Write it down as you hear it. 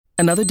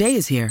Another day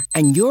is here,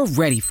 and you're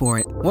ready for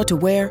it. What to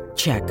wear?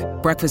 Check.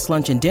 Breakfast,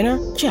 lunch, and dinner?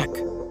 Check.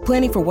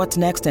 Planning for what's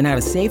next and how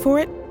to save for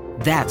it?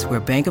 That's where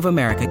Bank of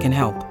America can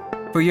help.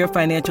 For your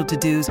financial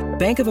to-dos,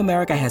 Bank of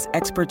America has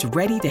experts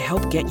ready to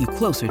help get you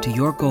closer to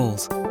your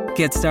goals.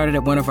 Get started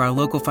at one of our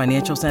local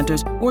financial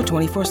centers or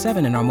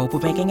 24/7 in our mobile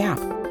banking app.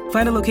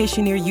 Find a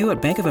location near you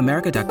at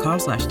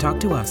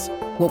bankofamerica.com/talktous.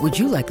 What would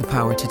you like the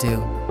power to do?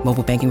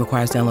 Mobile banking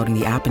requires downloading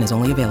the app and is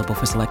only available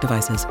for select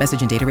devices. Message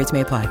and data rates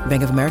may apply.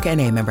 Bank of America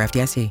N.A., member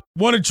FDIC.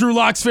 One of Drew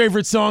Lock's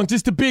favorite songs,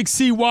 just a big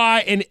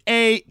CY and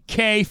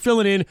AK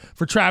filling in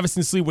for Travis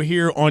and Slee. We're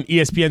here on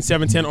ESPN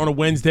 710 on a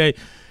Wednesday.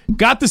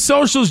 Got the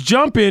socials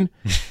jumping.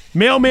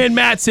 Mailman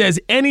Matt says,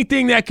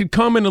 anything that could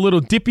come in a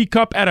little dippy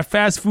cup at a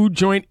fast food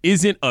joint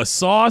isn't a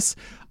sauce.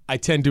 I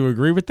tend to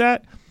agree with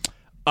that.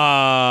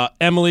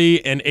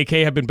 Emily and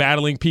AK have been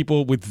battling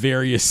people with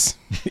various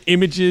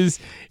images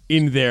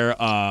in their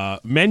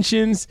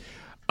mentions.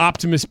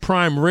 Optimus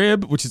Prime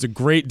Rib, which is a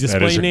great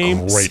display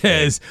name,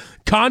 says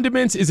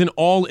condiments is an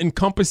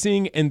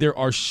all-encompassing and there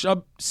are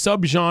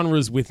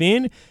subgenres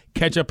within.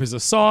 Ketchup is a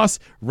sauce.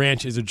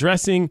 Ranch is a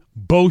dressing.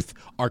 Both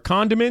are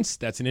condiments.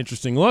 That's an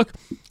interesting look.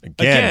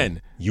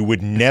 Again, you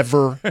would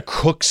never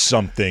cook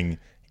something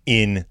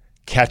in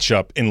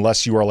ketchup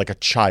unless you are like a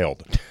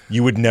child.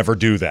 You would never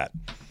do that.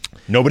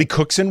 Nobody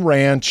cooks in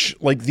ranch.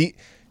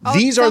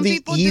 These are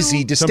the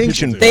easy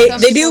distinction. They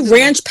do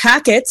ranch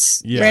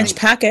packets. Yeah. Ranch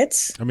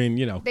packets. I mean,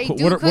 they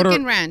do cook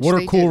in ranch. What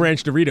are Cool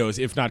Ranch Doritos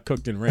if not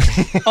cooked in ranch?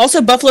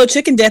 Also, buffalo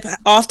chicken dip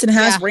often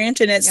has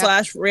ranch in it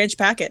 / ranch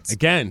packets.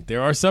 Again,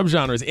 there are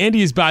subgenres.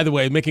 Andy is, by the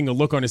way, making a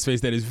look on his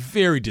face that is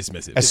very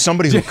dismissive. As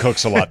somebody who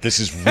cooks a lot, this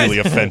is really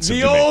offensive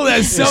to me.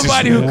 As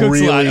somebody who cooks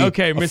really a lot.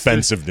 Okay,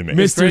 offensive to me.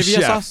 Mr.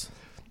 Chef.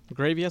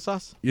 Gravy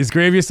sauce? Is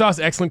gravy a sauce?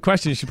 Excellent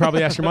question. You should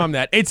probably ask your mom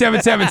that.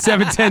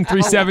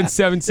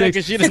 877-710-3776.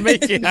 Because she didn't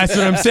make it. That's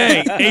what I'm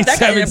saying.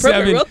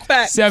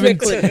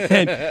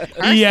 877-710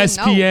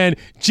 ESPN.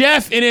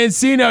 Jeff in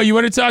Encino, you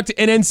want to talk to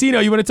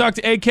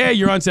AK?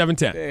 You're on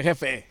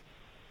 710.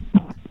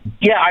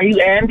 Yeah, are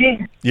you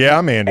Andy? Yeah,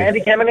 I'm Andy.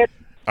 Andy Kamenet?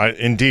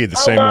 Indeed, the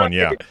same one,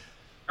 yeah.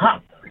 How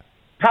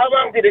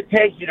long did it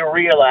take you to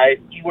realize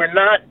you were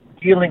not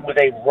dealing with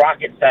a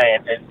rocket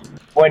scientist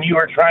when you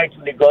were trying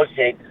to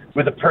negotiate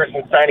with a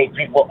person signing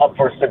people up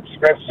for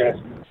subscriptions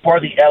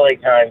for the LA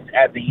Times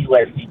at the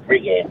USC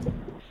pregame?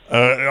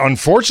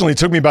 Unfortunately, it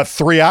took me about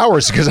 3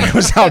 hours because I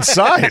was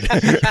outside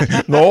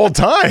the whole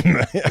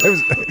time.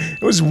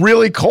 It was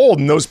really cold,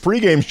 and those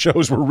pregame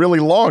shows were really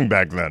long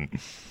back then.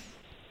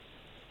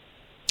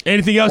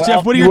 Anything else,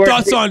 Jeff? What are your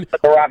thoughts on the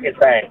rocket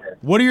scientist?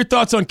 What are your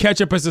thoughts on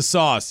ketchup as a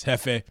sauce,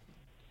 Hefe?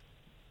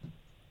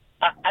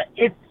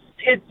 It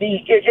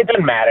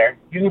doesn't matter.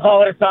 You can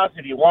call it a sauce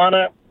if you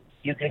wanna.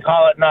 You can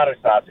call it not a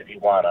sauce if you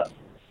wanna.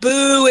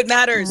 Boo! It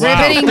matters. Wow.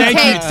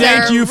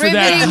 Thank you for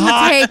that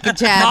hot,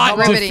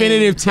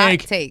 definitive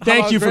take.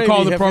 Thank you for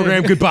calling the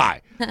program.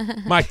 Goodbye.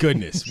 My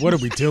goodness, what are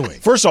we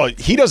doing? First of all,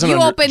 he doesn't.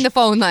 You open the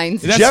phone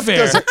lines. Jeff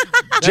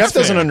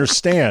doesn't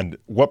understand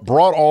what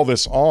brought all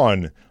this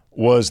on.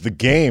 Was the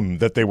game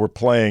that they were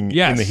playing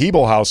in the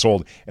Hebel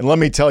household. And let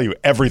me tell you,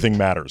 everything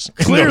matters.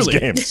 Clearly. In those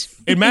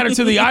games. It matters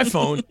to the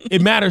iPhone.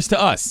 It matters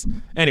to us.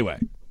 Anyway,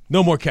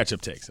 no more ketchup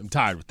takes. I'm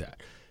tired with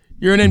that.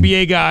 You're an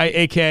NBA guy,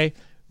 AK.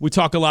 We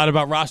talk a lot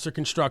about roster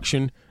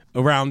construction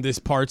around this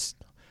parts.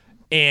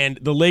 And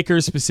the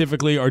Lakers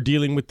specifically have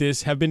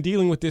been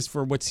dealing with this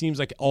for what seems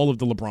like all of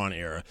the LeBron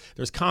era.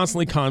 There's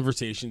constantly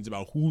conversations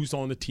about who's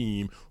on the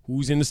team,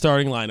 who's in the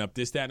starting lineup,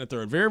 this, that, and the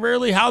third. Very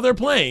rarely how they're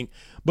playing,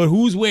 but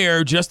who's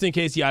where just in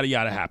case yada,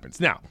 yada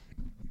happens. Now,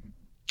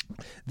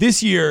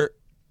 this year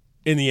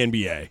in the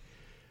NBA,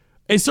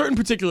 a certain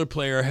particular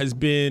player has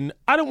been,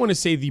 I don't want to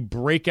say the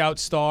breakout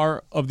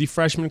star of the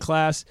freshman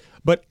class,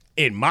 but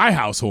in my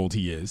household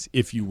he is,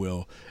 if you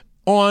will,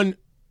 on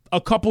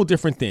a couple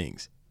different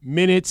things.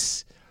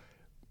 Minutes,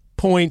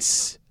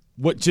 points,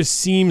 what just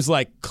seems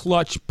like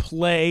clutch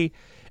play.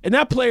 And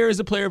that player is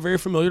a player very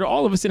familiar to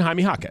all of us in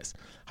Jaime Jaquez.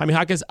 Jaime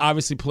Jaquez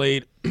obviously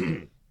played, at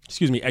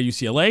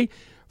UCLA.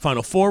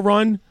 Final Four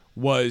run,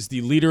 was the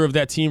leader of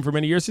that team for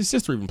many years. His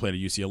sister even played at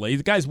UCLA.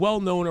 The guy's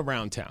well known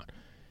around town.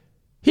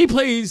 He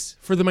plays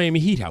for the Miami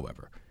Heat,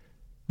 however.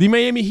 The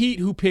Miami Heat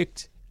who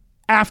picked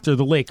after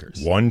the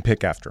Lakers. One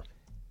pick after.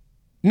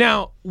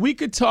 Now, we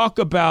could talk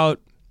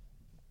about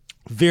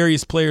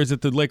various players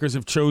that the Lakers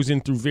have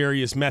chosen through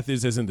various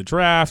methods, as in the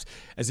draft,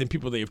 as in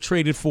people they have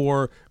traded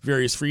for,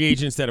 various free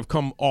agents that have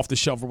come off the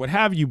shelf or what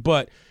have you.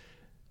 But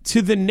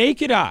to the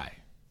naked eye,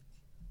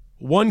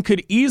 one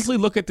could easily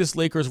look at this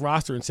Lakers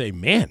roster and say,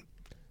 man,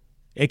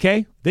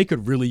 AK, they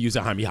could really use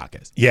a Jaime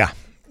Jaquez. Yeah.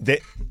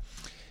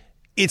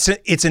 It's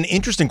an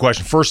interesting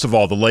question. First of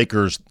all, the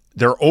Lakers,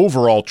 their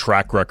overall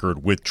track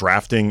record with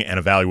drafting and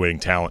evaluating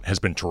talent has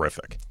been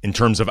terrific in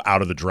terms of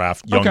out of the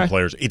draft young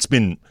players.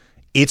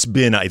 It's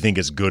been, I think,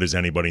 as good as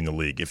anybody in the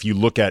league. If you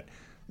look at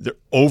the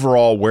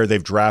overall where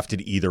they've drafted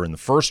either in the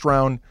first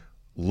round,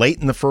 late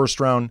in the first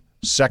round,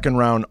 second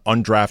round,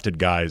 undrafted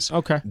guys,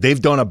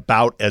 they've done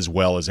about as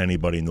well as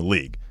anybody in the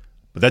league.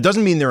 But that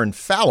doesn't mean they're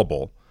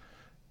infallible.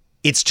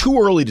 it's too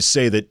early to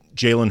say that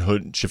Jalen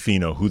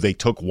Hood-Schifino, who they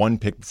took one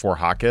pick before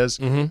Jaquez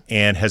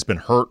and has been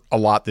hurt a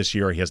lot this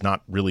year, he has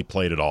not really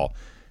played at all.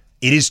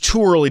 It is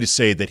too early to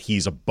say that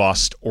he's a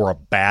bust or a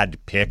bad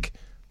pick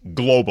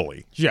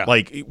globally. Yeah.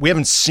 Like, we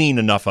haven't seen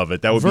enough of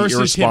it. That would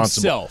Versus be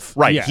irresponsible. Himself.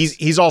 Right. Yes.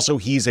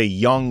 He's a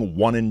young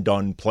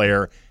one-and-done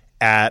player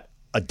at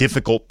a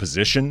difficult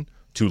position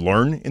to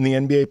learn in the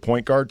NBA,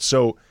 point guard.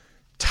 So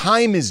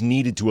time is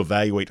needed to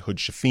evaluate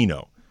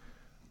Hood-Schifino.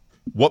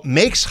 What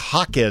makes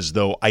Jaquez,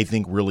 though, I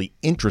think really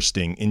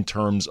interesting in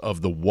terms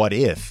of the what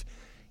if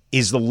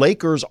is the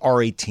Lakers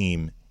are a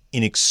team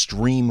in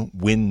extreme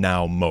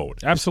win-now mode.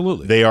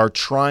 Absolutely. They are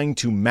trying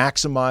to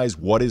maximize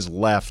what is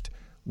left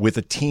with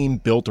a team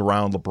built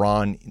around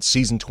LeBron in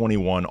season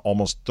 21,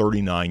 almost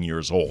 39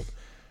 years old.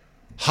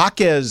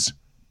 Jaquez,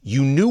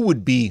 you knew,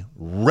 would be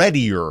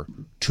readier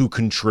to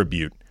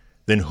contribute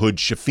than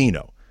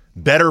Hood-Schifino.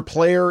 Better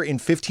player in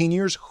 15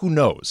 years? Who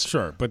knows?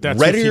 Sure, but that's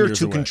readier 15 years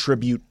to away.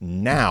 contribute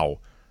now.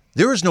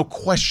 There is no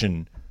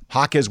question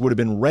Jaquez would have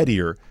been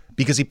readier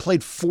because he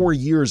played 4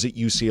 years at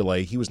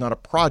UCLA. He was not a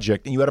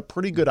project, and you had a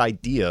pretty good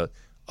idea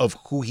of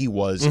who he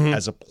was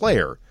as a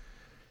player.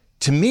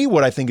 To me,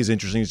 what I think is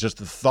interesting is just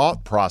the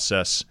thought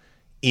process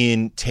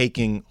in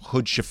taking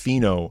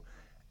Hood-Schifino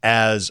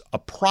as a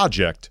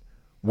project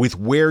with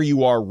where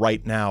you are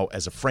right now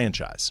as a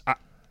franchise.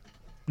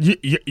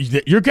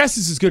 Your guess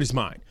is as good as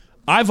mine.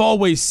 I've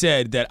always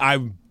said that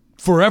I'm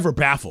forever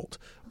baffled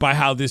by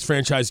how this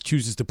franchise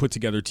chooses to put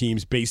together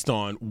teams based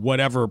on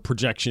whatever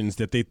projections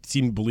that they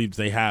seem to believe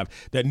they have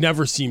that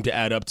never seem to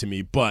add up to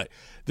me. But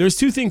there's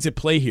two things at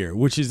play here,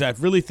 which is I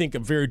really think a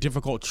very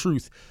difficult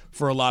truth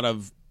for a lot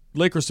of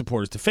Lakers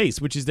supporters to face,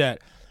 which is that,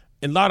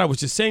 and Lada was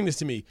just saying this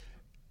to me,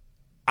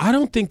 I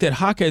don't think that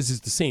Jaquez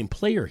is the same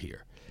player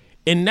here.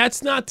 And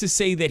that's not to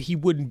say that he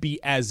wouldn't be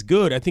as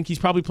good. I think he's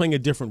probably playing a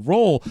different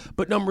role.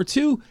 But number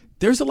two,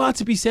 there's a lot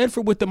to be said for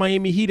what the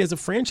Miami Heat as a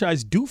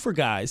franchise do for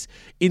guys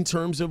in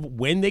terms of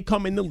when they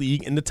come in the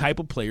league and the type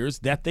of players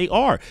that they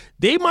are.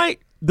 They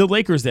might, the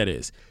Lakers that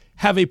is,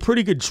 have a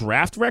pretty good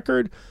draft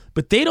record,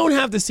 but they don't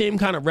have the same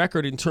kind of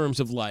record in terms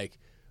of like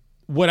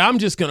what I'm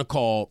just going to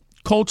call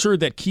culture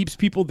that keeps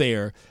people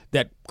there,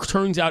 that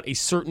turns out a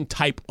certain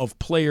type of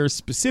player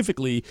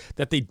specifically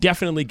that they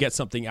definitely get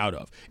something out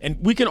of. And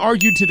we can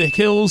argue to the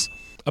hills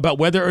about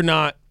whether or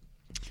not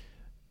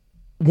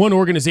one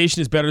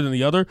organization is better than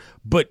the other,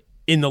 but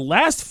in the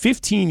last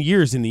 15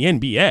 years in the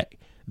NBA,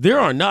 there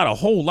are not a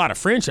whole lot of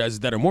franchises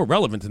that are more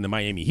relevant than the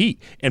Miami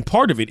Heat. And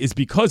part of it is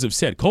because of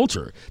said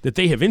culture that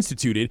they have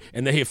instituted,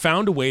 and they have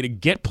found a way to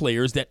get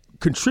players that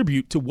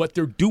contribute to what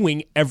they're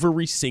doing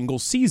every single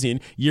season,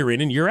 year in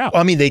and year out.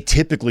 Well, I mean, they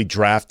typically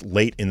draft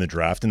late in the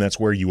draft, and that's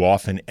where you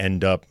often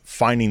end up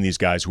finding these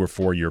guys who are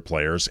 4-year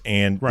players.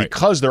 And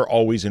because they're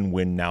always in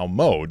win-now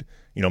mode,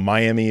 you know,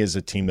 Miami is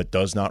a team that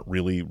does not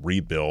really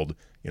rebuild.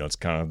 You know, it's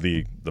kind of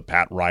the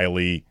Pat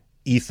Riley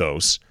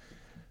ethos.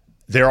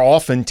 They're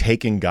often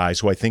taking guys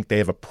who I think they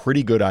have a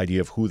pretty good idea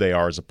of who they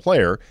are as a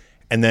player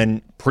and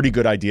then pretty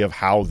good idea of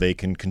how they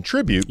can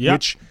contribute,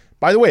 which,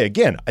 by the way,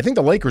 again, I think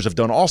the Lakers have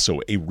done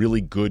also a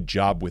really good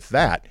job with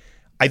that.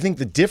 I think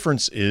the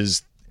difference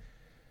is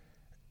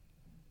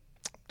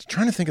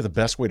trying to think of the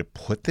best way to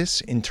put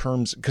this in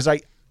terms, because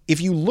if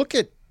you look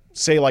at,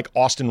 say, like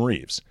Austin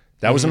Reeves,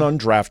 that was an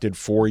undrafted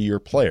 4-year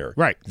player.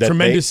 Right.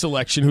 Tremendous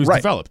selection who's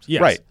developed.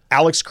 Yes. Right.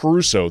 Alex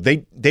Caruso,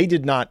 they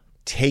did not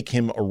take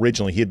him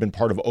originally. He had been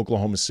part of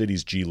Oklahoma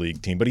City's G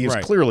League team, but he was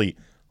clearly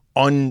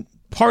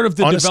part of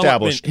the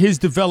unestablished. development. His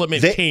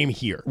development came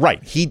here.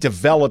 Right. He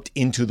developed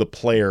into the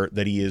player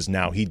that he is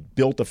now. He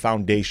built a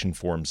foundation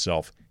for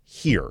himself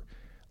here.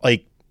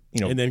 Like, you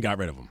know, and then got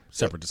rid of him.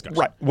 Separate discussion.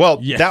 Right. Well,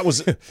 that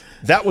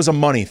was a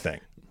money thing.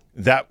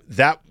 That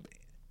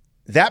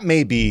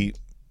may be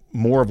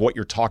more of what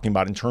you're talking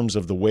about in terms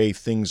of the way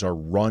things are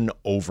run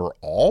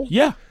overall.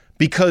 Yeah.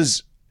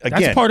 Because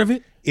again, that's part of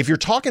it. If you're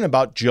talking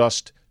about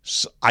just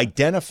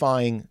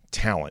identifying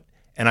talent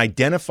and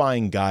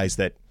identifying guys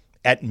that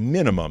at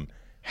minimum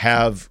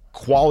have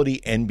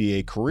quality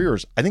NBA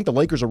careers, I think the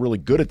Lakers are really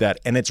good at that,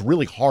 and it's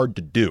really hard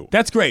to do.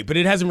 That's great, but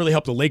it hasn't really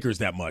helped the Lakers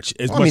that much.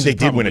 I mean, they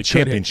did win a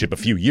championship a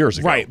few years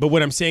ago. Right, but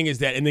what I'm saying is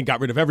that, and then got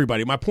rid of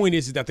everybody. My point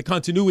is that the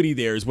continuity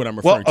there is what I'm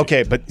referring to. Well,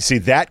 okay, but see,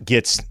 that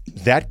gets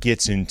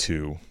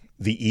into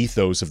the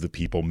ethos of the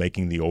people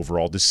making the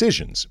overall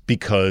decisions,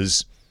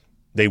 because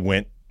they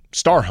went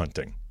star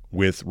hunting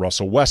with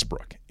Russell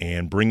Westbrook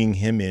and bringing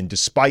him in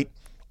despite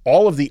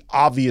all of the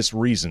obvious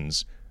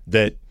reasons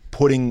that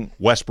putting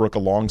Westbrook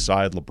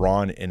alongside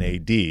LeBron and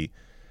AD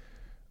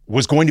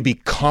was going to be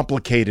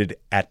complicated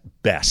at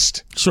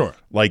best. Sure.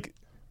 Like,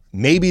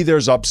 maybe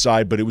there's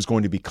upside, but it was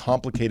going to be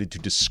complicated to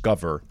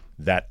discover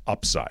that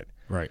upside.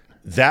 Right.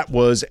 That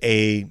was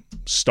a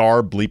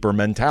star bleeper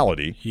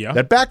mentality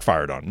that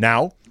backfired on.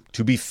 Now,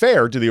 to be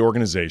fair to the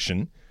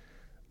organization,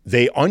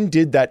 they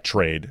undid that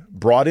trade,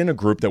 brought in a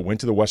group that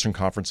went to the Western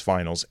Conference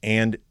Finals,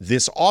 and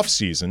this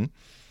offseason,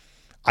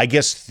 I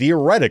guess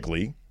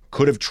theoretically,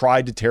 could have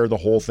tried to tear the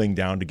whole thing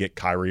down to get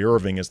Kyrie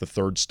Irving as the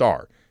third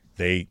star.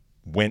 They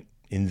went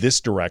in this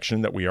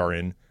direction that we are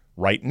in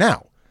right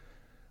now.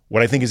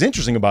 What I think is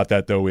interesting about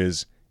that, though,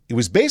 is it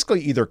was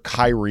basically either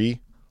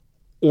Kyrie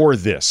or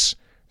this.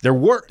 There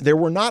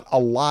were not a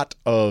lot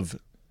of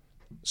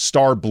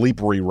star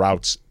bleepery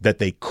routes that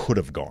they could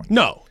have gone.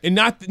 No, and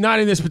not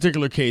in this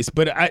particular case,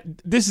 but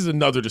this is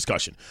another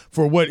discussion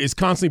for what is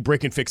constantly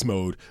break and fix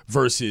mode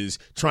versus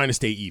trying to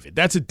stay even.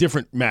 That's a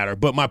different matter.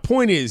 But my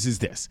point is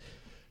this.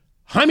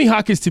 Jaime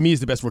Jaquez, to me, is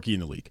the best rookie in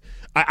the league.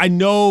 I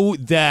know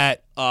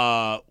that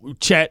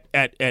Chet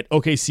at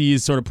OKC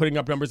is sort of putting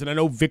up numbers, and I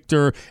know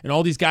Victor and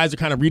all these guys are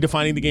kind of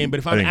redefining the game. But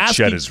if I'm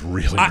asking, Chet is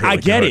really I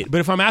get good. it.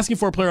 But if I'm asking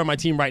for a player on my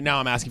team right now,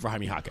 I'm asking for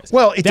Jaime Jaquez.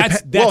 Well, it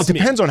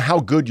depends on how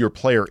good your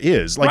player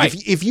is. Like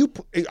right. if you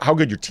how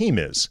good your team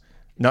is,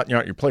 not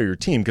your player, your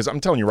team. Because I'm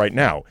telling you right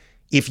now,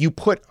 if you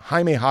put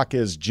Jaime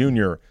Jaquez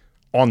Jr.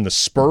 on the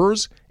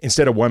Spurs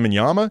instead of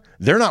Wembanyama,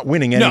 they're not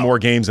winning any more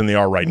games than they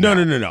are right now.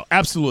 No.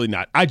 Absolutely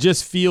not. I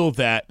just feel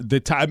that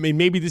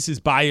maybe this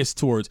is biased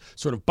towards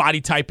sort of body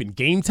type and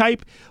game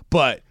type,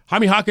 but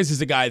Jaime Jaquez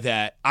is a guy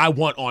that I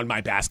want on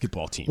my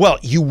basketball team. Well,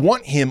 you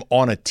want him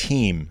on a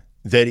team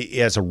that,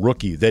 as a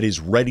rookie, that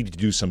is ready to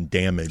do some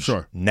damage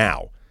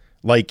now.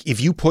 Like if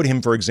you put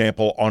him, for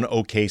example, on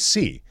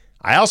OKC,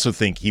 I also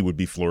think he would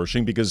be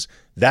flourishing because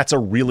that's a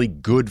really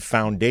good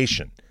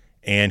foundation.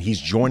 And he's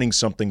joining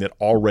something that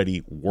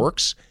already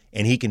works,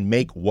 and he can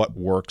make what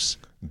works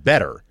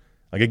better.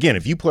 Like, again,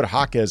 if you put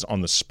Jaquez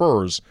on the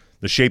Spurs,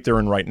 the shape they're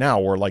in right now,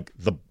 or like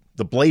the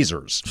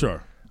Blazers,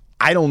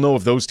 I don't know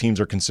if those teams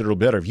are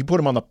considerably better. If you put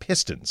him on the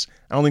Pistons,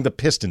 I don't think the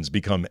Pistons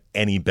become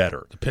any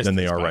better than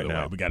they are right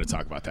now. We got to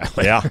talk about that.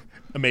 Yeah.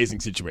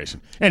 Amazing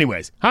situation.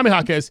 Anyways, Jaime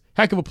Jaquez,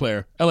 heck of a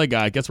player, LA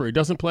guy. Guess where he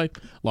doesn't play?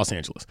 Los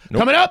Angeles. Nope.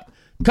 Coming up,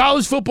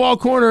 College Football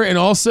Corner, and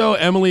also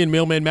Emily and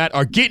Mailman Matt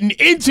are getting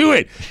into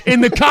it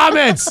in the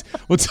comments.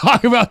 We'll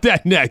talk about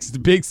that next. The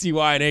Big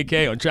CY and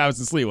AK on Travis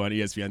and Slee on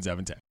ESPN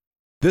 710.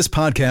 This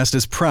podcast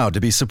is proud to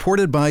be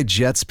supported by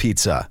Jets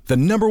Pizza, the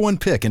 #1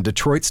 pick in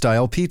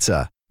Detroit-style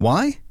pizza.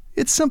 Why?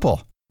 It's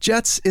simple.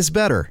 Jets is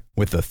better.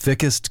 With the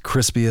thickest,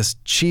 crispiest,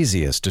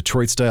 cheesiest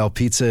Detroit-style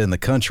pizza in the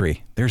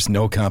country, there's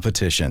no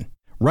competition.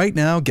 Right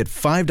now, get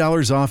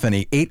 $5 off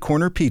any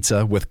 8-corner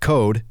pizza with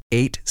code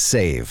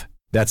 8SAVE.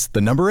 That's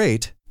the number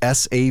 8,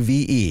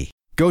 SAVE.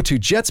 Go to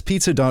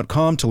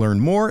jetspizza.com to learn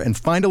more and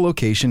find a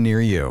location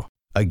near you.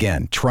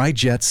 Again, try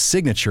Jet's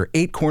signature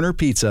 8-corner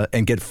pizza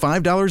and get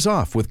 $5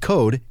 off with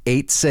code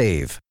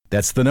 8SAVE.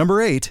 That's the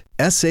number 8,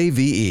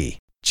 SAVE.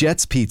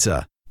 Jet's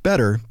Pizza.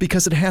 Better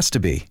because it has to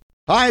be.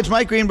 Hi, it's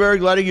Mike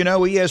Greenberg letting you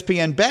know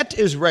ESPN Bet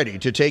is ready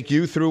to take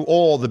you through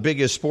all the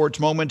biggest sports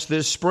moments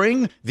this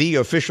spring. The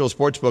official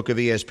sportsbook of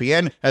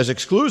ESPN has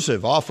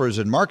exclusive offers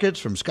and markets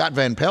from Scott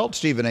Van Pelt,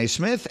 Stephen A.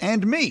 Smith,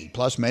 and me,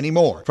 plus many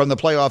more. From the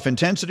playoff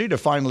intensity to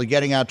finally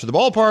getting out to the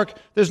ballpark,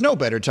 there's no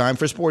better time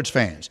for sports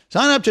fans.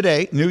 Sign up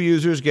today. New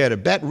users get a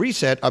bet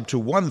reset up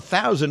to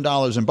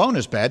 $1,000 in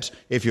bonus bets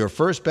if your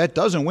first bet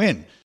doesn't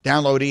win.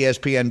 Download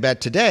ESPN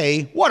Bet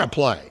today. What a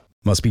play.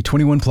 Must be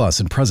 21 plus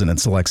and present in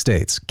select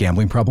states.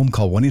 Gambling problem?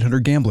 Call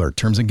 1-800-GAMBLER.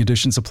 Terms and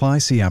conditions apply.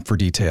 See app for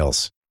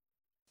details.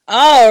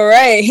 All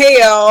right. Hey,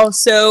 y'all.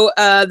 So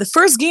the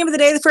first game of the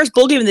day, the first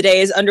bowl game of the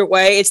day is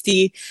underway. It's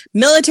the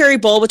Military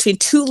Bowl between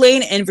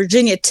Tulane and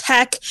Virginia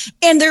Tech.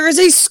 And there is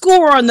a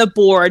score on the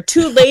board.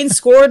 Tulane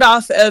scored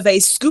off of a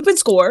scoop and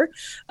score,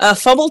 a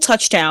fumble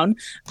touchdown.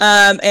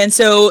 And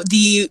so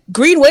the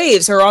Green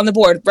Waves are on the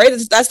board, right?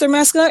 That's their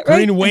mascot, right?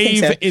 Green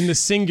Wave in the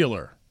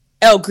singular.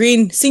 Oh,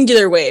 green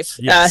singular wave.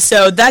 Yes.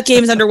 So that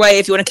game is underway.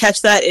 If you want to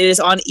catch that, it is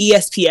on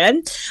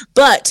ESPN.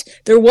 But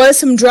there was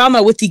some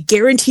drama with the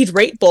Guaranteed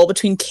Rate Bowl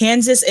between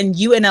Kansas and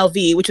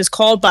UNLV, which was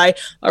called by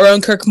our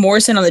own Kirk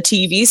Morrison on the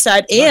TV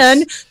side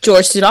and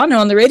George Sedano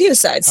on the radio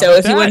side. So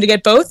if you wanted to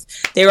get both,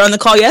 they were on the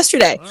call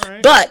yesterday.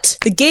 Right. But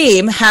the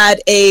game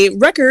had a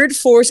record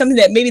for something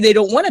that maybe they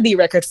don't want to be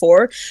record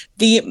for.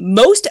 The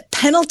most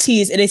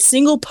penalties in a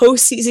single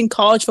postseason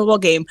college football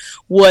game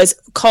was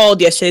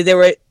called yesterday. There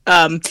were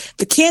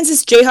the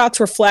Kansas Jayhawks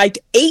were flagged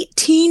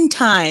 18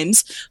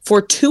 times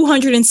for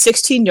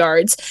 216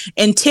 yards,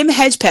 and Tim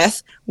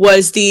Hedgepeth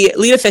was the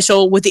lead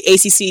official with the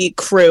ACC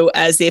crew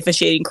as the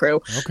officiating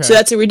crew. Okay. So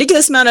that's a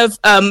ridiculous amount of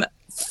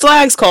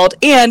flags called,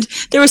 and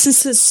there was some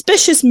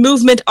suspicious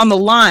movement on the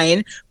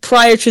line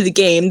prior to the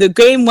game. The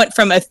game went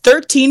from a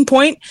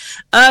 13-point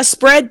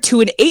spread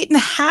to an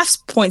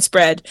 8.5-point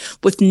spread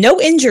with no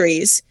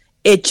injuries.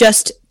 It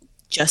just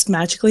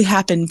magically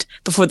happened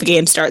before the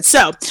game starts.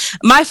 So,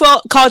 my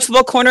College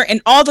Football Corner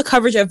and all the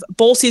coverage of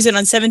bowl season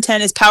on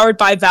 710 is powered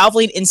by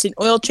Valvoline Instant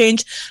Oil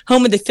Change,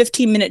 home of the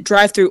 15-minute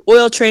drive-through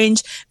oil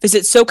change.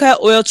 Visit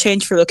SoCal Oil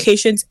Change for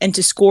locations and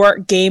to score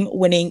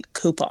game-winning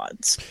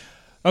coupons.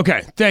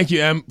 Okay, thank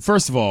you, Em.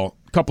 First of all,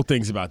 a couple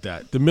things about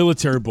that. The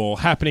Military Bowl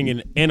happening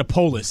in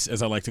Annapolis,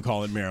 as I like to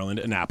call it, Maryland,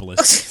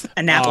 Annapolis.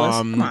 Annapolis,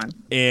 come on.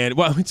 And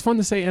well, it's fun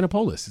to say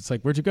Annapolis. It's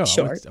like, where'd you go?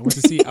 Sure. I went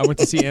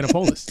to see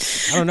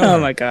Annapolis. I don't know. Oh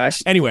my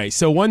gosh. Anyway,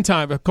 so one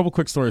time, a couple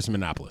quick stories from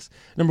Annapolis.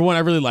 Number one, I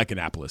really like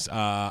Annapolis.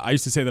 I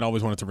used to say that I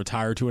always wanted to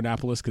retire to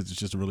Annapolis because it's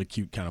just a really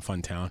cute, kind of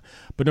fun town.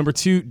 But number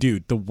two,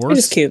 dude, the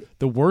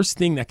worst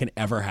thing that can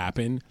ever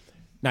happen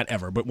not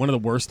ever, but one of the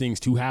worst things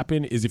to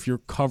happen is if you're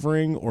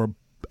covering or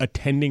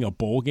attending a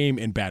bowl game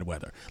in bad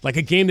weather, like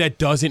a game that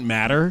doesn't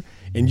matter,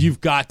 and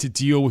you've got to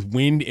deal with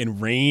wind and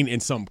rain in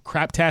some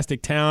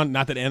craptastic town.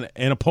 Not that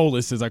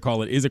Annapolis, as I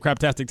call it, is a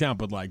craptastic town,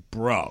 but like,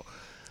 bro,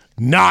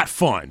 not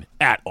fun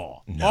at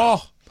all.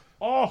 No.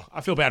 Oh, I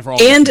feel bad for all.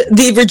 And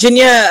the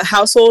Virginia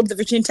household, the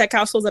Virginia Tech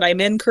household that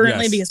I'm in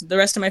currently, Yes. because the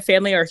rest of my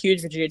family are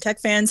huge Virginia Tech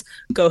fans.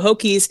 Go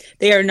Hokies!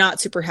 They are not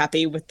super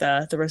happy with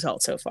the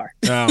result so far.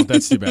 Oh,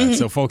 that's too bad.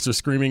 So folks are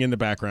screaming in the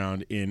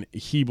background in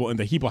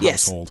the Hebel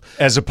Yes. household,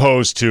 As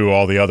opposed to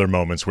all the other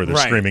moments where they're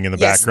Right. screaming in the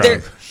Yes,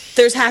 background.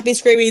 there's happy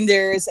screaming,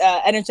 there's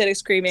energetic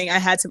screaming. I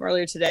had some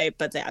earlier today,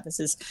 but yeah, this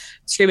is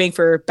screaming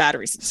for bad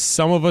reasons.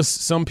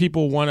 Some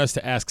people want us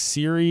to ask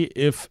Siri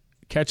if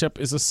ketchup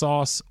is a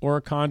sauce or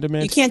a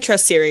condiment. You can't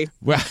trust Siri.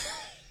 Well,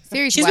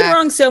 Siri's She's whack. been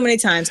wrong so many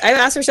times. I've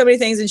asked her so many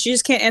things, and she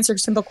just can't answer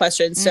simple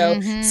questions. So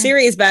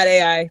Siri is bad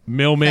AI.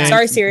 Millman,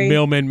 Sorry, Siri.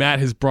 Millman Matt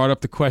has brought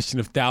up the question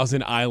of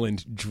Thousand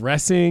Island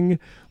dressing,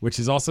 which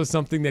is also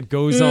something that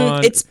goes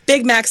on. It's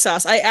Big Mac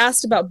sauce. I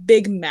asked about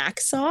Big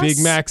Mac sauce. Big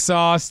Mac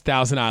sauce,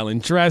 Thousand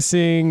Island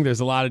dressing.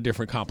 There's a lot of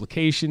different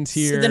complications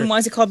here. So then why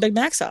is it called Big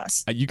Mac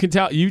sauce? You can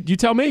tell. You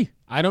tell me.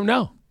 I don't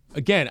know.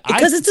 Again,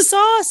 Because it's a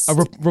sauce.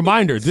 a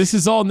reminder. This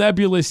is all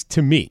nebulous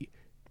to me.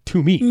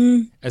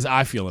 As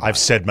I feel about I've it.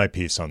 said my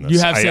piece on this. You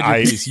have said your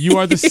piece. You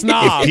are the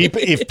snob.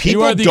 If people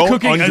you are the don't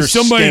cooking, understand, as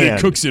somebody that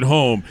cooks at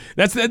home.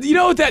 You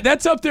know what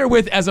that's up there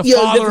with as a Yeah,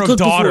 I've father never of cooked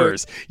before.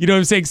 daughters. You know what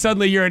I'm saying?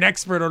 Suddenly you're an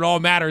expert on all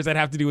matters that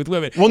have to do with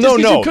women. Well, Just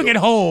no. 'cause you cook at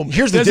home.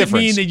 Here's the doesn't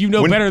difference. mean that you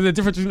know When- better the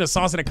difference between a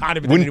sauce and a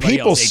condiment than when anybody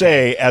people else.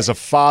 say, as a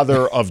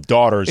father of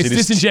daughters, it's it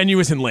is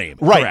disingenuous and lame.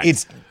 right.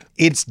 Correct.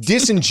 It's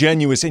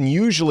disingenuous, and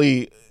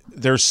usually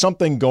there's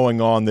something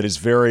going on that is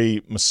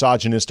very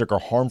misogynistic or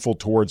harmful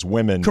towards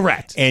women.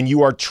 Correct. And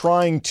you are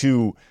trying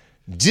to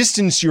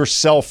distance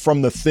yourself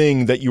from the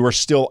thing that you are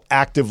still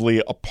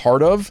actively a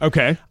part of.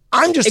 Okay.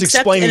 I'm just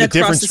Except explaining in the Across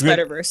difference the between.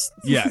 Spider-Verse.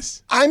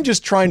 Yes. I'm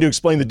just trying to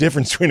explain the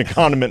difference between a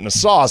condiment and a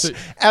sauce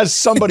as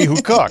somebody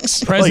who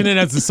cooks. President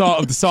as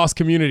of the sauce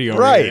community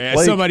over Right, here. As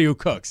like- somebody who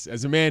cooks.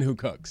 As a man who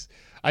cooks.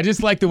 I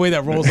just like the way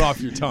that rolls off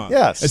your tongue.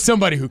 Yes. As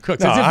somebody who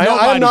cooks. No, As if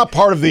I'm not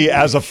part of the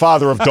as a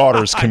father of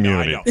daughters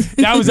community. I know.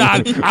 That was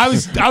odd.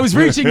 I was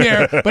reaching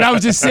there, but I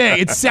was just saying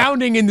it's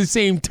sounding in the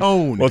same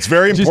tone. Well, it's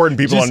very important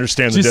people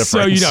understand the difference.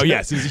 So you know,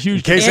 yes, it's a huge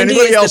In case Andy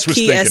anybody is else the was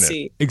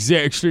thinking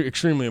PSC. it.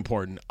 extremely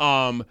important.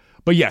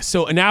 But yes,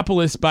 so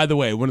Annapolis, by the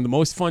way, one of the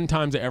most fun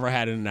times I ever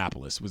had in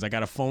Annapolis was I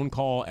got a phone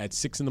call at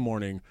 6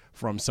 a.m.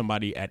 from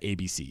somebody at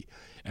ABC.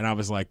 And I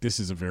was like, this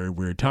is a very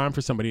weird time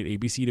for somebody at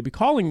ABC to be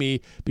calling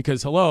me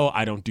because, hello,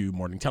 I don't do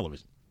morning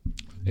television.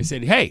 They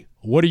said, hey,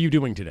 what are you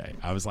doing today?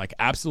 I was like,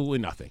 absolutely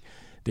nothing.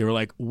 They were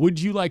like,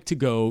 would you like to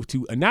go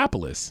to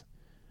Annapolis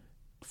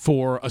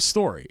for a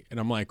story? And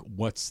I'm like,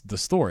 what's the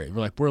story?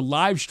 We're like, we're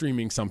live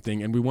streaming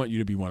something and we want you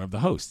to be one of the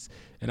hosts.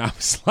 And I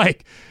was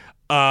like,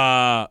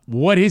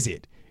 what is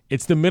it?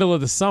 It's the middle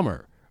of the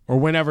summer or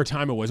whenever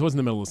time it was. It wasn't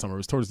the middle of the summer. It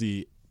was towards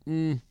the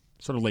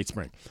sort of late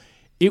spring.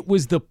 It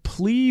was the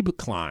plebe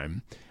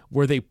climb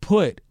where they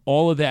put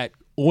all of that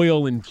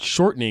oil and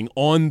shortening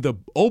on the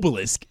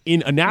obelisk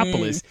in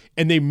Annapolis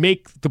and they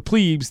make the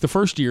plebes, the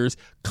first years,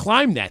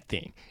 climb that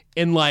thing.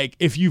 And like,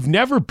 if you've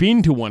never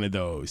been to one of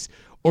those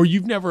or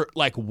you've never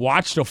like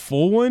watched a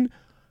full one,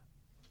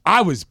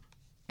 I was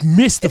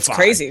mystified It's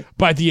crazy.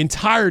 by the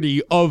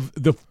entirety of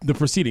the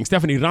proceedings.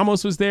 Stephanie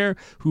Ramos was there,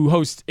 who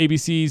hosts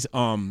ABC's,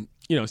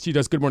 she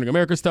does Good Morning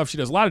America stuff. She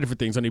does a lot of different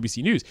things on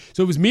ABC News.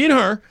 So it was me and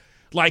her,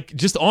 like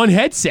just on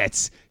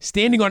headsets,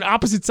 standing on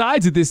opposite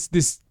sides of this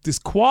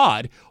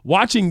quad,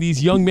 watching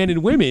these young men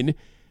and women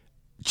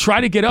try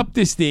to get up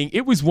this thing.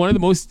 It was one of the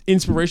most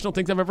inspirational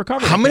things I've ever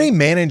covered. How many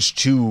managed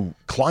to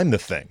climb the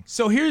thing?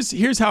 So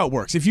here's how it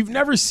works. If you've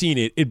never seen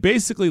it, it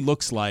basically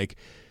looks like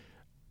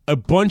a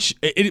bunch.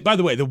 By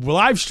the way, the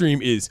live stream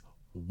is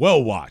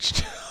well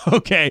watched,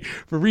 okay,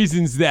 for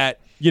reasons that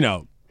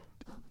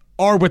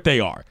are what they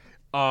are.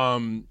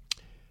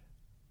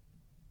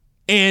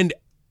 And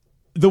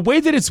the way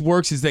that it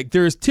works is that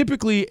there's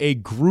typically a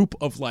group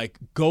of like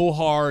go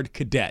hard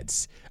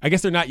cadets. I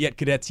guess they're not yet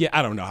cadets yet.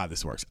 I don't know how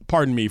this works.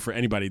 Pardon me for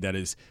anybody that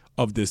is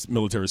of this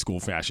military school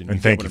fashion. And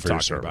get thank what you I'm for your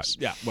talking about. service.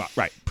 Yeah, well,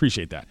 right.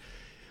 Appreciate that.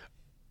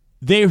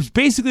 There's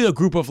basically a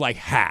group of like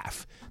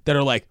half that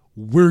are like,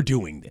 we're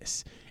doing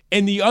this.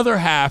 And the other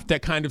half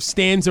that kind of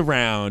stands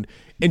around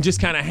and just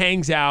kind of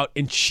hangs out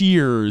and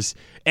cheers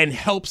and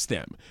helps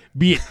them,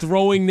 be it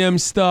throwing them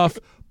stuff,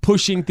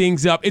 pushing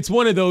things up. It's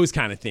one of those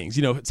kind of things.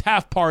 It's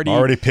half party.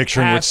 Already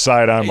picturing which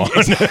side I'm on.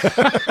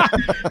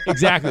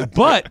 Exactly.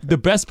 But the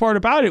best part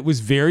about it was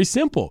very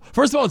simple.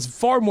 First of all, it's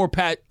far more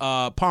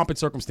pomp and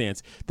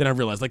circumstance than I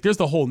realized. Like, there's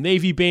the whole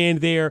Navy band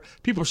there.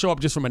 People show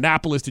up just from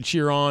Annapolis to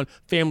cheer on.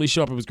 Families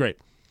show up. It was great.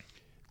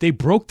 They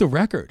broke the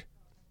record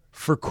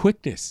for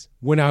quickness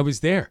when I was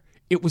there.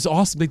 It was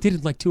awesome. They did it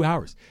in like 2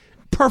 hours.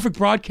 Perfect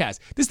broadcast.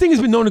 This thing has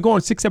been known to go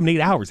on 6, 7, 8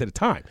 hours at a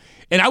time.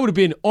 And I would have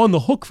been on the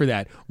hook for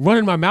that,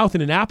 running my mouth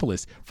in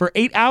Annapolis. For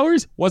 8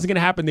 hours, wasn't going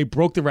to happen. They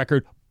broke the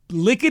record,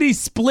 lickety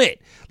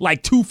split,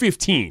 like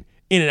 2:15.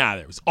 in and out of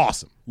there. It was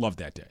awesome. Loved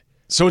that day.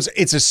 So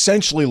it's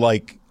essentially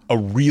like a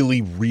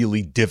really,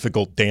 really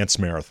difficult dance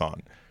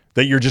marathon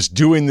that you're just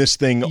doing this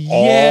thing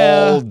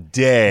all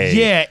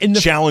day, and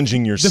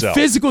challenging yourself. The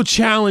physical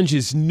challenge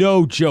is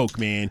no joke,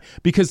 man,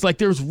 because like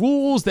there's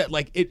rules that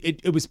like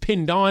it was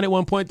pinned on at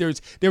one point.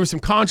 There was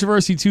some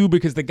controversy too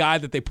because the guy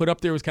that they put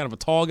up there was kind of a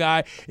tall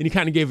guy and he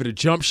kind of gave it a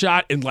jump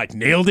shot and like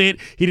nailed it.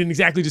 He didn't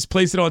exactly just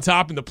place it on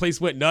top and the place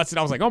went nuts and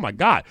I was like, oh my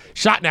God,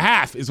 shot and a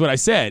half is what I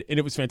said, and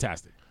it was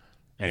fantastic.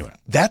 Anyway.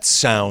 That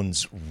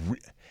sounds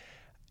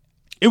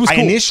It was cool.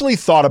 I initially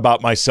thought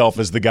about myself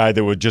as the guy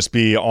that would just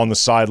be on the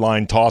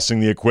sideline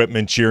tossing the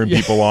equipment, cheering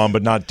people on,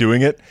 but not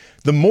doing it.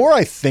 The more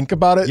I think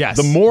about it,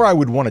 the more I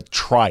would want to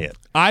try it.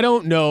 I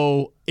don't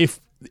know if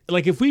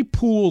we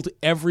pooled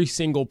every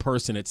single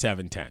person at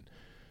 710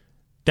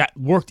 that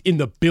worked in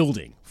the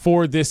building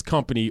for this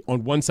company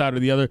on one side or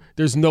the other,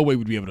 there's no way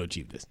we'd be able to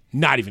achieve this.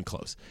 Not even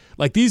close.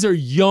 Like these are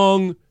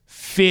young,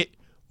 fit,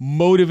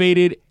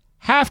 motivated,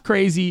 half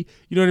crazy,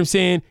 you know what I'm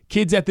saying?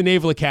 Kids at the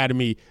Naval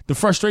Academy, the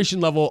frustration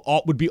level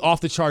would be off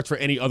the charts for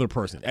any other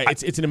person.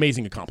 It's an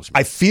amazing accomplishment.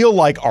 I feel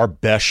like our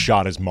best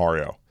shot is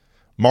Mario.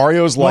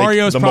 Mario's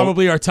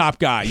probably our top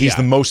guy. He's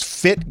the most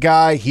fit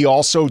guy. He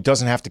also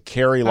doesn't have to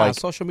carry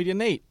social media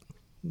Nate.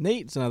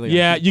 Nate's another guy.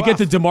 Yeah, you get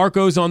the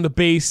DeMarcos on the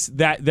base.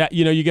 That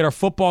you get our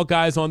football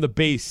guys on the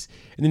base,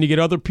 and then you get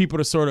other people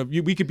to sort of.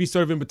 We could be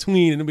sort of in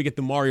between, and then we get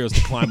the Marios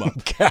to climb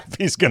up.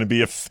 Cappy's going to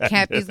be offended.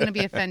 Cappy's going to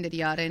be offended.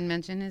 Y'all didn't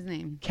mention his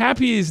name.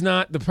 Cappy is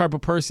not the type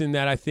of person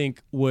that I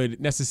think would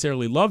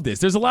necessarily love this.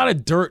 There's a lot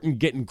of dirt and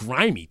getting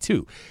grimy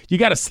too. You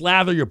got to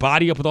slather your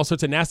body up with all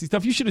sorts of nasty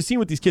stuff. You should have seen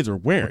what these kids were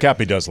wearing.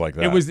 Cappy does like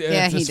that. It was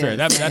that's fair.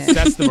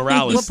 That's the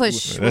Morales. We'll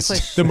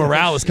push. The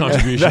Morales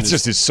contribution. That's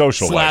just his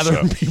social life.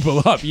 Slathering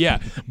people up. Yeah,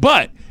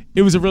 but.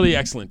 It was a really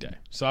excellent day,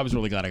 so I was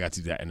really glad I got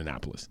to do that in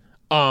Annapolis.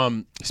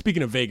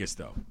 Speaking of Vegas,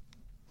 though,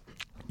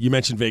 you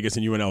mentioned Vegas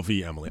and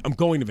UNLV, Emily. I'm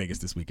going to Vegas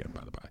this weekend,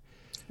 by the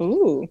way.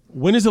 Ooh.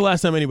 When is the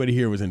last time anybody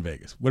here was in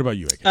Vegas? What about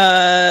you,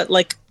 AK?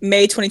 Like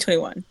May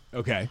 2021.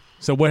 Okay,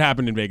 so what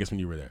happened in Vegas when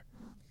you were there?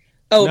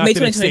 Oh, Not May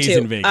that it stays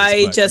 2022. in Vegas,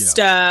 I but,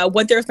 just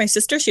went there with my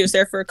sister. She was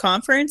there for a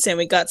conference, and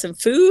we got some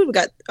food. We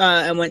got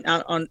and went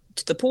out on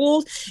to the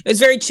pool. It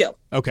was very chill.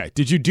 Okay.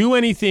 Did you do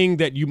anything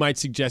that you might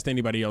suggest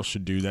anybody else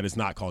should do that is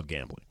not called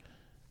gambling?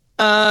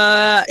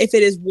 If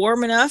it is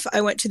warm enough,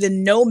 I went to the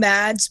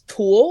Nomads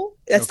pool.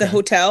 That's the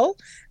hotel.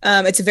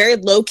 It's a very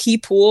low key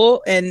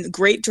pool and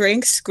great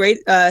drinks, great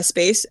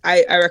space.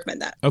 I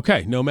recommend that.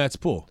 Okay, Nomads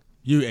pool.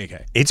 You,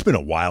 AK? It's been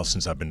a while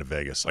since I've been to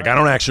Vegas. Like I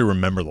don't actually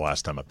remember the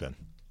last time I've been.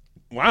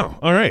 Wow.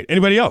 All right.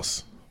 Anybody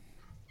else?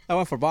 I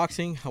went for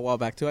boxing a while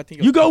back too. I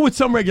think you go with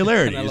some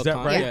regularity. Is that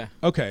right? Yeah.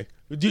 Okay.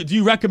 Do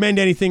you recommend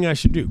anything I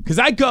should do? Because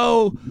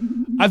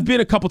I've been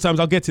a couple times.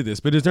 I'll get to this,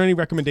 but is there any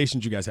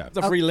recommendations you guys have? It's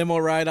a free limo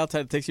ride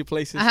outside that takes you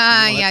places.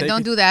 Yeah,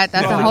 don't do that.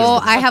 That's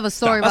I have a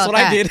story about that.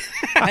 That's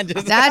what I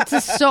did.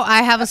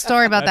 I have a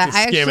story about That's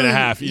that. a scam and a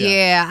half.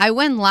 Yeah, I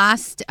went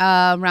last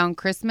around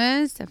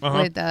Christmas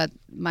with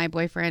my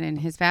boyfriend and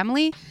his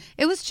family.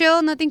 It was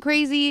chill, nothing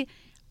crazy.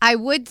 I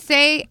would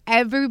say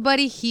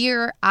everybody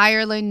here,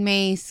 Ireland,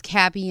 Mace,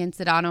 Cappy, and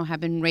Sedano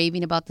have been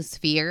raving about the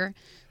Sphere.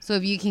 So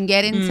if you can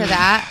get into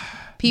that,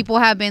 people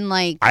have been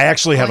like. I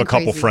actually have a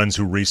couple crazy. friends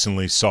who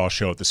recently saw a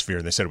show at the Sphere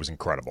and they said it was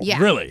incredible. Yeah,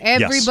 really.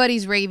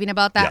 Everybody's raving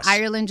about that. Yes.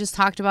 Ireland just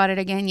talked about it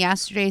again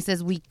yesterday.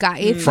 Says we got.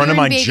 A friend of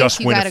mine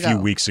just went a few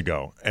weeks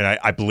ago, and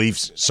I believe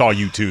saw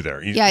you two there.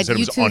 He said it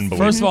was unbelievable.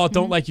 First of all,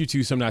 don't like you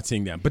two, so I'm not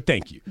seeing them. But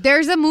thank you.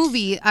 There's a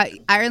movie.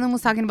 Ireland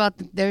was talking about.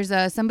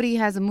 Somebody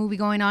has a movie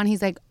going on.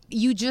 He's like,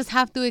 you just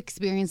have to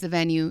experience the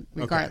venue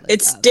regardless. Okay.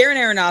 It's Darren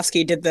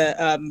Aronofsky did the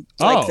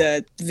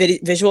the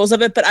visuals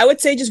of it, but I would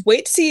say just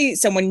wait to see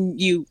someone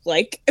you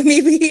like.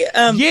 Maybe.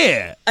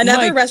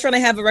 Another restaurant I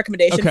have a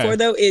recommendation for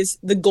though is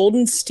the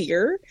Golden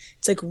Steer.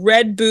 It's like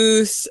red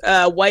booth,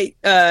 white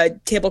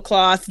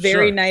tablecloth,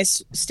 very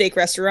nice steak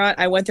restaurant.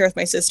 I went there with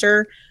my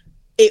sister.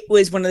 It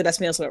was one of the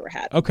best meals I've ever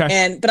had.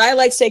 Okay. But I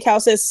like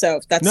steakhouses, so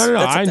that's no.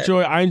 That's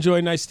I enjoy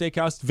a nice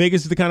steakhouse.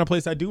 Vegas is the kind of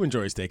place I do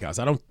enjoy a steakhouse.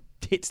 I don't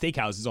hit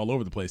steakhouses all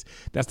over the place.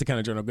 That's the kind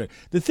of joint I'm good.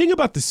 The thing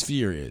about the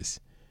Sphere is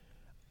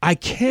I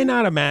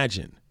cannot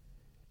imagine,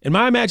 and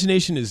my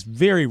imagination is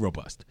very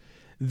robust,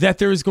 that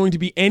there is going to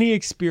be any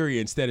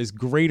experience that is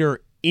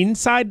greater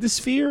inside the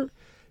Sphere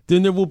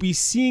than there will be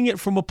seeing it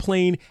from a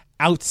plane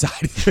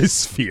outside of the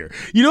Sphere.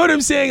 You know what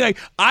I'm saying? Like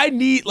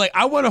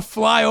I want to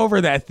fly over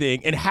that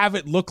thing and have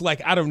it look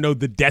like, I don't know,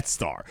 the Death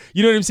Star.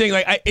 You know what I'm saying?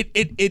 Like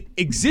it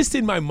exists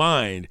in my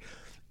mind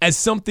as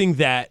something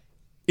that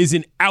is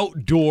an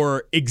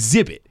outdoor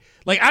exhibit.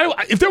 Like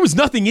if there was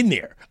nothing in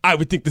there, I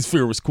would think the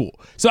Sphere was cool.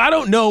 So I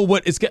don't know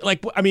what it's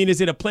like. I mean,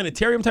 is it a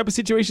planetarium type of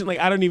situation? Like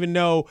I don't even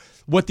know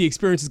what the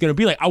experience is going to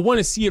be like. I want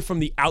to see it from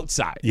the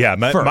outside. Yeah,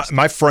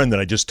 my friend that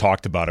I just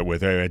talked about it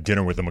with, I had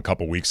dinner with him a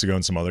couple weeks ago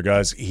and some other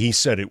guys. He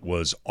said it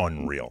was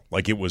unreal.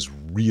 Like it was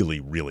really,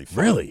 really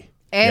fun. Really?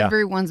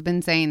 Everyone's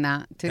been saying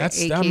that.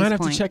 I might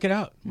have to check it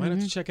out. Have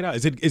to check it out.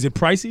 Is it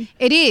pricey?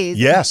 It is.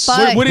 Yes.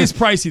 What is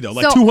pricey though?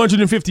 Like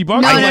 $250? No,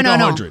 like no.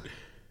 100?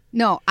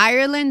 No,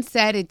 Ireland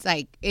said it's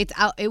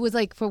out. It was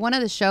like for one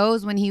of the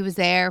shows when he was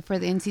there for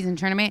the in-season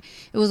tournament,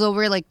 it was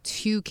over like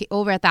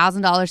over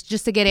 $1,000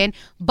 just to get in.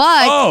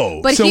 But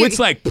so it's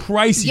like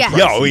pricey. Yeah,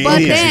 pricey.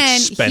 but it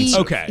is then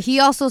expensive. he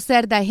also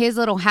said that his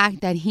little hack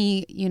that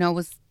he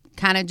was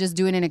kind of just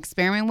doing an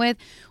experiment with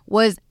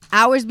was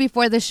hours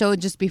before the show,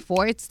 just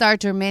before it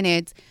starts or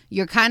minutes,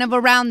 you're kind of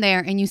around there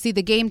and you see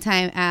the Game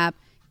Time app.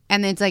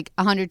 And then it's like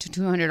 $100 to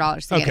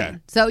 $200 to get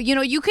in. So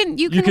you can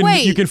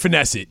wait. You can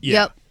finesse it.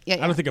 Yeah. Yep.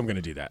 Yeah. I don't think I'm going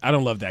to do that. I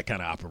don't love that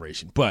kind of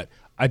operation, but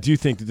I do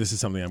think that this is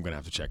something I'm going to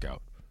have to check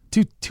out.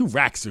 Two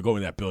racks to go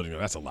in that building.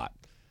 That's a lot.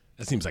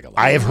 That seems like a lot.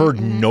 I have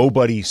heard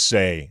nobody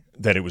say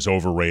that it was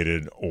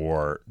overrated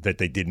or that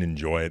they didn't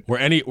enjoy it. Were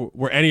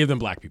any of them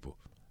black people?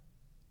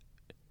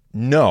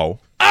 No.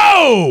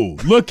 Oh,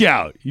 look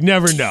out! You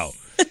never know.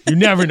 You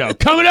never know.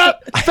 Coming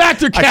up,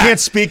 Factor Cap. I can't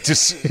speak to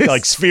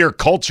sphere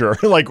culture,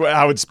 like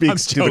how it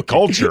speaks to the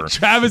culture.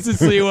 Travis and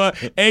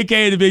Siwa,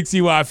 a.k.a. the Big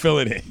CY,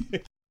 filling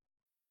in.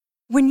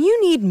 When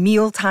you need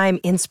mealtime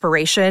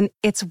inspiration,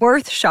 it's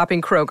worth shopping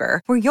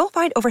Kroger, where you'll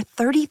find over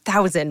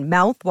 30,000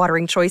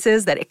 mouth-watering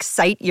choices that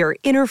excite your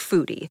inner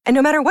foodie. And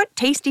no matter what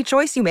tasty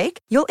choice you make,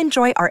 you'll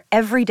enjoy our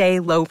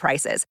everyday low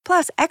prices,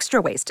 plus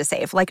extra ways to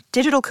save, like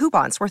digital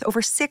coupons worth over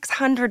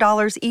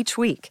 $600 each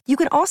week. You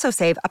can also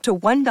save up to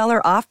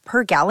 $1 off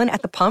per gallon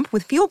at the pump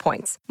with fuel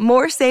points.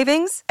 More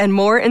savings and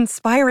more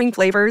inspiring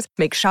flavors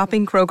make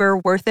shopping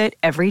Kroger worth it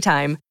every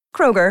time.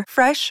 Kroger,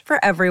 fresh for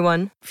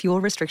everyone.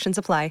 Fuel restrictions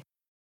apply.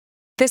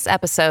 This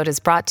episode is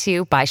brought to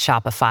you by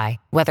Shopify.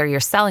 Whether you're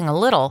selling a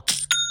little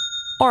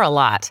or a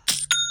lot,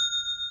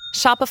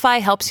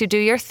 Shopify helps you do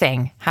your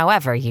thing,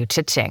 however you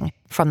cha-ching.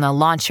 From the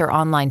launch your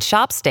online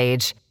shop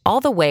stage,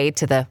 all the way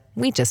to the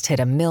we just hit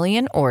 1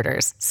 million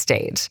orders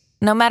stage.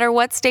 No matter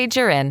what stage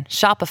you're in,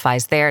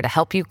 Shopify's there to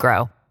help you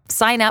grow.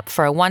 Sign up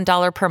for a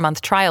 $1 per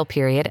month trial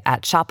period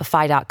at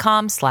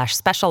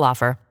shopify.com/special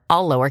offer,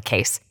 all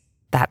lowercase.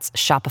 That's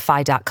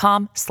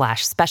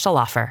shopify.com/special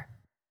offer.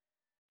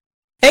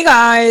 Hey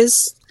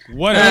guys.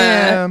 What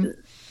up?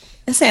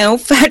 So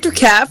Factor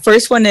Cap,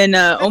 first one in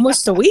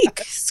almost a week.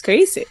 It's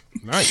crazy.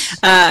 Nice.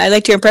 I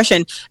liked your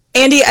impression.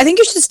 Andy, I think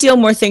you should steal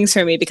more things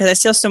from me because I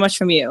steal so much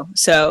from you.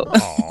 So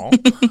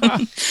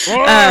I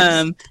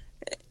love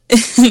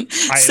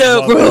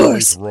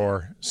Lily's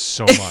roar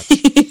so much.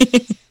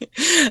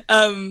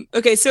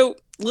 Okay, so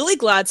Lily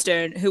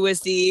Gladstone, who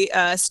was the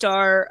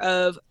star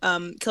of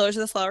Killers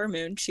of the Flower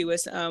Moon, she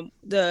was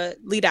the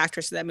lead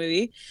actress of that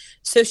movie.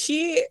 So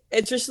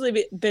it's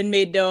recently been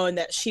made known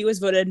that she was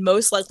voted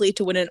most likely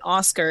to win an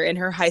Oscar in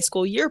her high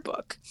school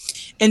yearbook.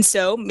 And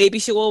so maybe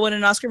she will win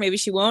an Oscar, maybe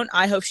she won't.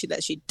 I hope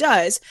that she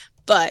does.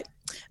 But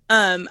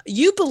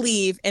you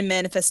believe in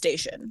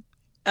manifestation.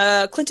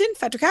 Clinton,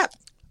 Factor Cap.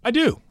 I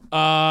do.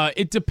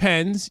 It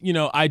depends.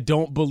 I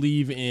don't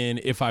believe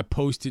in if I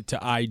post it to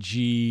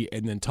IG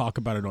and then talk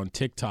about it on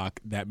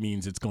TikTok, that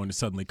means it's going to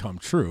suddenly come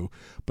true.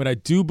 But I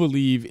do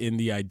believe in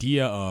the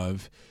idea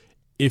of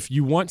if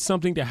you want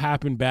something to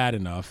happen bad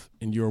enough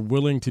and you're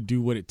willing to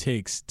do what it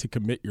takes to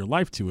commit your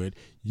life to it,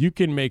 you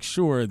can make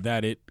sure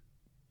that it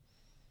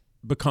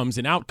becomes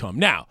an outcome.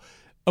 Now,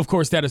 of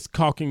course, that is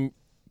talking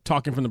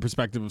from the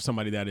perspective of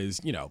somebody that is,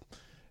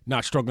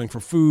 not struggling for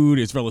food,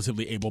 is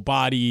relatively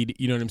able-bodied,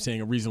 you know what I'm saying,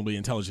 a reasonably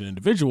intelligent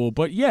individual.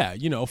 But yeah,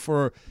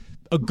 for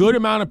a good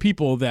amount of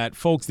people, that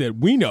folks that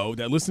we know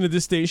that listen to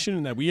this station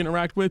and that we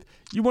interact with,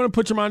 you want to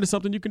put your mind to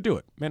something, you can do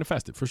it.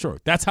 Manifest it, for sure.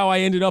 That's how I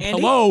ended up,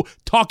 Andy?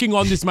 talking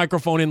on this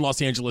microphone in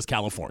Los Angeles,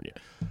 California.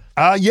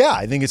 Yeah,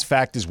 I think it's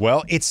fact as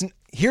well.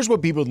 Here's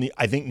what people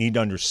need to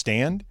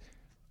understand.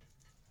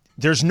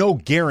 There's no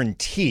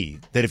guarantee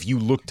that if you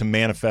look to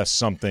manifest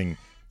something,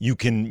 you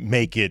can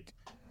make it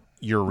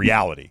your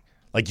reality.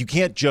 Like, you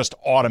can't just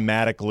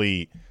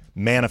automatically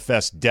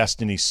manifest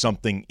destiny,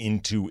 something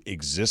into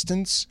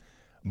existence.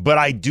 But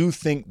I do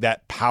think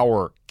that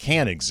power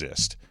can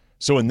exist.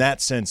 So in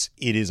that sense,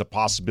 it is a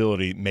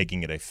possibility,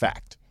 making it a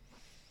fact.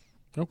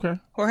 Okay.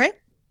 Jorge?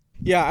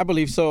 Yeah, I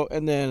believe so.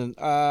 And then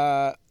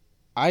I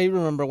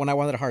remember when I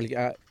wanted a Harley,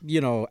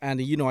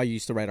 Andy, I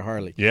used to ride a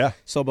Harley. Yeah.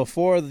 So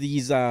before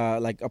these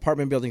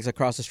apartment buildings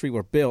across the street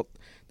were built,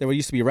 there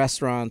used to be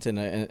restaurants in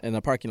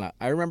a parking lot.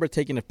 I remember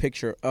taking a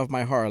picture of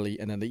my Harley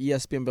and then the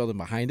ESPN building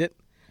behind it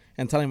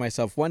and telling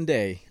myself one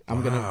day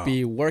I'm going to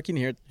be working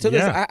here.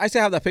 This, I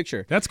still have that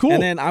picture. That's cool.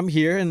 And then I'm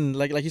here, and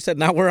like you said,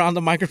 now we're on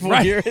the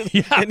microphone here in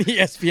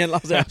ESPN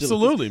Los Angeles.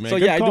 Absolutely, man. So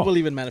Good I call. do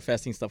believe in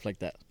manifesting stuff like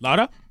that.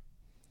 Lara?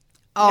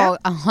 Oh,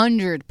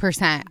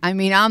 100%. I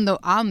mean, I'm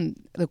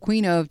the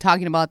queen of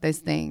talking about this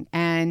thing.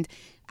 And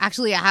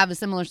actually, I have a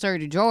similar story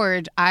to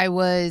George. I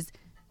was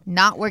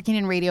not working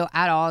in radio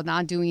at all,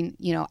 not doing,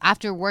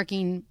 after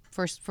working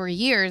for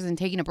years and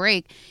taking a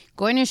break,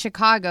 going to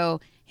Chicago,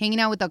 hanging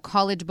out with a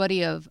college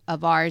buddy of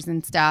ours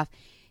and stuff,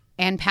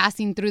 and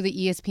passing through the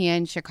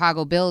ESPN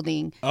Chicago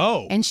building.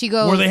 Oh. And she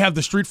goes, where they have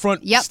the street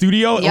front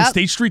studio on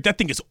State Street? That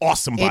thing is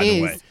awesome, by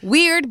the way.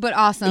 Weird, but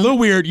awesome. A little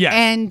weird, yeah.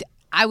 And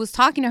I was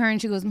talking to her,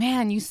 and she goes,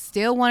 man, you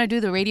still want to do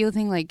the radio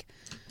thing? Like,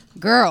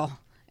 girl.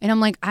 And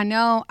I'm like, I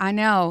know.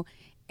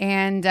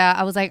 And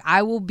I was like,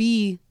 I will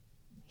be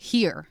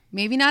here.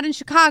 Maybe not in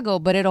Chicago,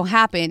 but it'll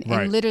happen.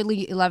 Right. And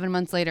literally 11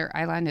 months later,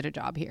 I landed a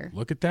job here.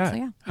 Look at that. So,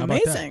 yeah. How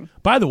about Amazing.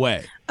 that? By the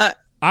way,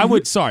 I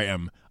would, sorry,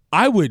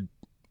 I would,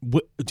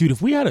 dude,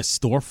 if we had a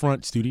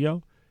storefront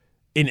studio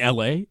in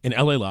LA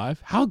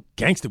Live, how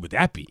gangsta would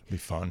that be? Be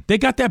fun. They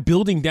got that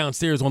building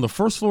downstairs on the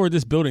first floor of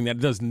this building that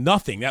does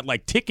nothing, that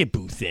like ticket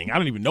booth thing. I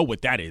don't even know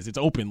what that is. It's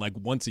open like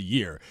once a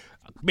year.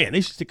 Man, they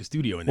should stick a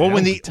studio in there. Well,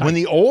 when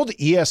the old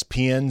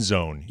ESPN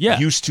zone Yeah.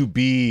 used to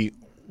be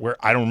where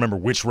I don't remember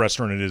which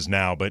restaurant it is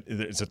now, but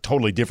it's a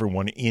totally different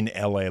one in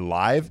LA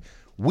Live.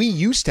 We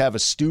used to have a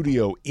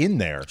studio in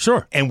there.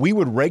 Sure. And we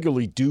would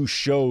regularly do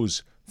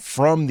shows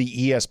from the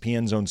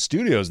ESPN Zone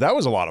studios. That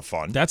was a lot of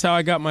fun. That's how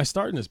I got my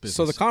start in this business.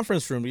 So the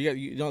conference room, we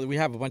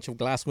have a bunch of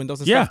glass windows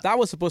and Yeah. stuff. That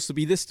was supposed to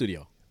be this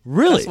studio.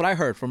 Really? That's what I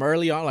heard from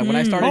early on. Like when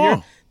I started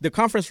here, the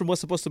conference room was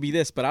supposed to be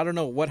this, but I don't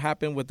know what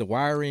happened with the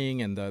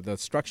wiring and the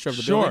structure of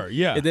the building. Sure,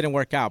 yeah. It didn't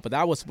work out, but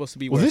that was supposed to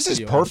be Well, where this the is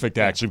studio perfect,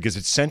 was. actually, because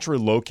it's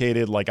centrally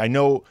located. Like, I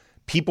know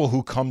people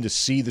who come to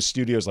see the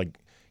studios, like,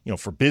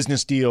 for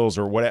business deals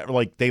or whatever,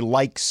 like, they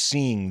like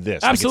seeing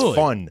this. Absolutely. Like,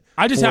 it's fun.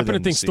 I just for happen to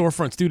them think see.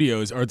 storefront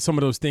studios are some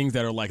of those things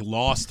that are like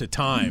lost to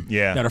time.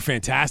 Yeah. That are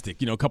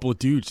fantastic. A couple of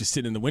dudes just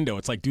sitting in the window.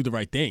 It's like do the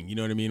right thing. You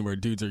know what I mean? Where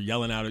dudes are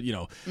yelling out of,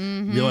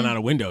 yelling out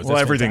of windows. Well,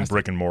 That's everything fantastic.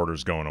 brick and mortar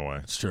is going away.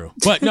 It's true.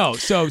 But no,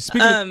 so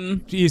speaking of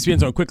ESPN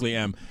Zone quickly,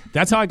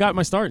 that's how I got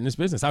my start in this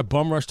business. I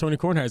bum rushed Tony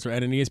Kornheiser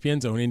at an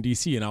ESPN Zone in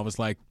DC, and I was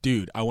like,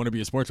 dude, I want to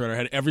be a sports writer. I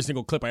had every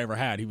single clip I ever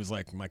had. He was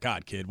like, my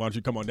God, kid, why don't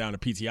you come on down to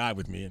PTI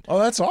with me? And Oh,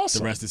 that's awesome.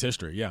 the rest is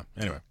history. Yeah.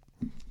 Anyway.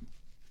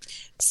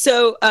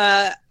 So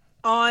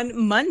on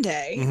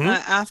Monday,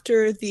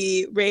 after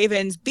the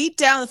Ravens beat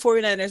down the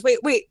 49ers.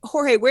 Wait,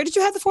 Jorge, where did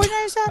you have the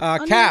 49ers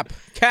at? Cap.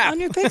 On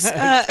your picks?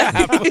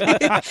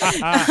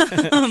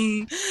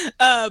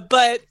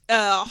 But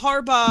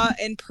Harbaugh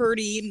and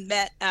Purdy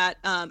met at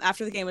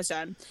after the game was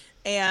done,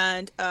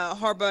 and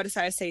Harbaugh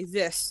decided to say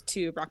this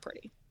to Brock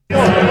Purdy.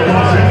 People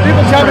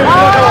tell me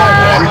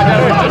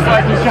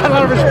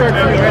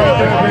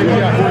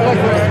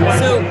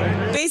So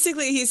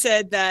basically, he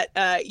said that,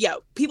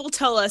 people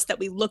tell us that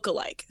we look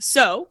alike.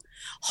 So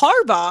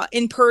Harbaugh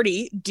and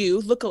Purdy do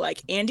look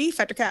alike. Andy,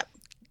 fact or cap?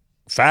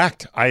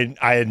 Fact. I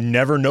had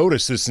never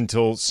noticed this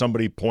until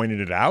somebody pointed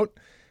it out.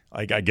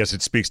 Like, I guess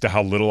it speaks to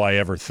how little I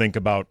ever think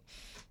about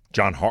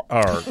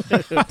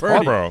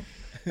Harbaugh.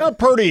 Now,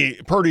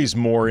 Purdy's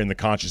more in the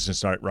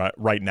consciousness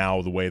right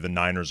now, the way the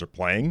Niners are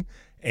playing,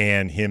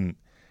 and him,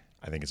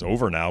 I think it's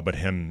over now, but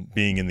him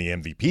being in the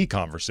MVP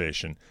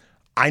conversation.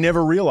 I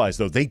never realized,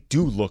 though, they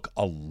do look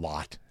a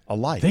lot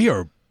alike. They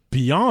are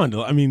beyond.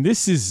 I mean,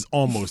 this is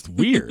almost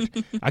weird.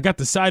 I got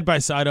the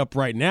side-by-side up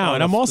right now,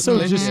 and I'm also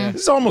just... This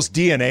is almost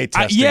DNA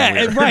testing.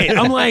 weird. Right.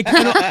 I'm like,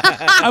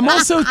 I'm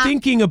also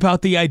thinking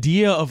about the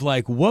idea of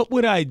like, what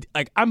would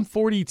I'm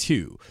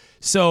 42.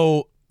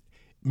 So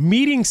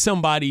meeting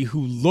somebody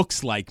who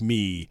looks like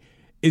me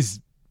is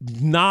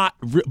not,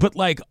 but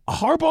like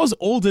Harbaugh's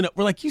old enough.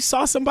 We're like, you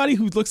saw somebody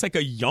who looks like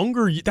a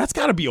younger, that's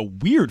got to be a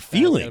weird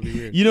feeling.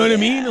 You know what I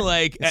mean?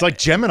 Like, It's like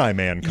Gemini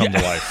Man come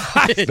to life.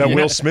 That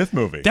Will Smith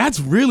movie. that's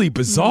really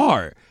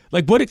bizarre.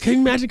 Like, can you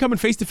imagine coming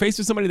face to face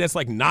with somebody that's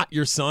like not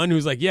your son,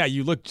 who's like, yeah,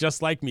 you look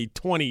just like me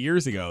 20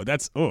 years ago.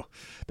 That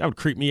would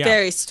creep me out.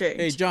 Very strange.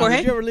 Hey, John, Jorge?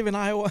 did you ever live in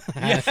Iowa?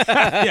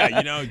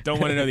 Yeah, don't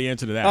want to know the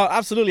answer to that. Oh,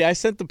 absolutely. I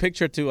sent the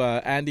picture to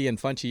Andy and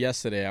Funchy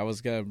yesterday. I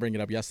was going to bring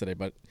it up yesterday,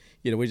 but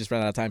we just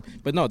ran out of time.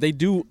 But no, they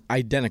do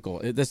identical.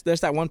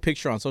 There's that one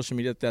picture on social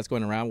media that's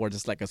going around where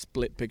it's like a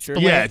split picture.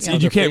 Yeah,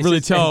 you can't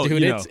really tell. And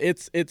dude,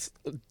 it's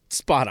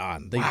spot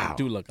on. They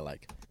do look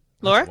alike.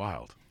 Laura?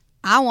 Wild.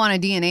 I want a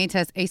DNA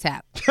test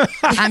ASAP.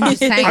 I'm just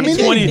saying. I mean,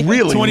 20 they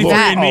really 20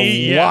 look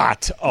me, a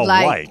lot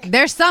alike. like,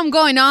 there's something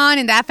going on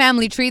in that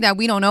family tree that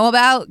we don't know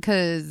about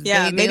because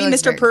Maybe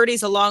Mr.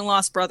 Purdy's a long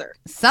lost brother.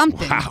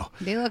 Something. Wow.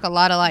 They look a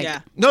lot alike.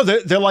 Yeah. No,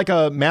 they're like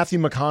a Matthew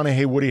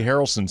McConaughey, Woody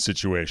Harrelson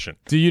situation.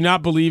 Do you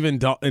not believe in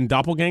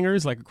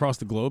doppelgangers like across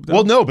the globe? Though?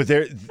 Well, no, but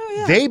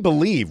they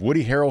believe,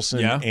 Woody Harrelson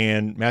Yeah.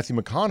 and Matthew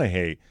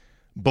McConaughey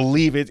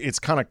believe it. It's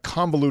kind of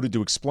convoluted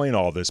to explain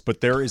all this,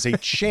 but there is a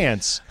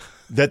chance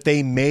that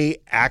they may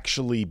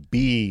actually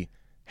be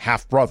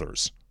half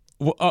brothers.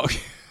 Well,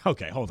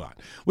 okay, hold on.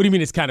 What do you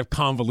mean it's kind of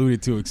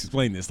convoluted to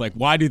explain this? Like,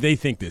 why do they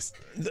think this?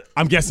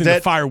 I'm guessing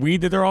the fire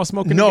weed that they're all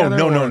smoking No,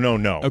 together?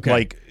 no. Okay.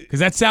 Like, because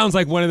that sounds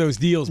like one of those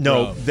deals,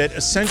 no, bro. that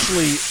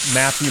essentially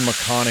Matthew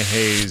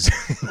McConaughey's.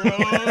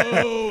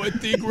 Bro, I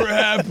think we're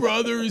half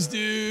brothers,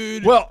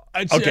 dude. Well,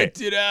 I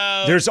checked it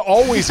out. There's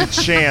always a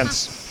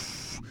chance.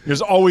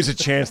 There's always a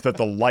chance that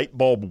the light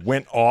bulb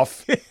went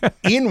off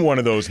in one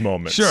of those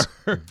moments.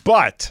 Sure.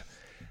 But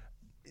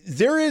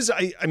there is,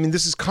 I mean,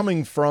 this is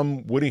coming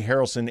from Woody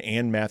Harrelson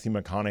and Matthew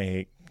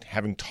McConaughey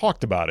having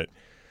talked about it.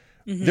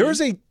 Mm-hmm. There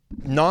is a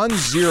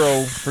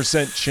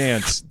non-0%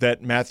 chance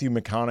that Matthew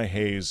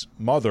McConaughey's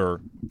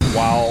mother,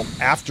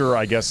 after,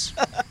 I guess,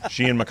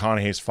 she and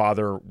McConaughey's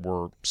father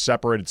were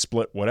separated,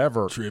 split,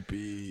 whatever,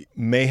 Trippy,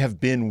 may have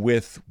been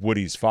with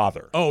Woody's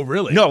father. Oh,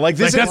 really? No, like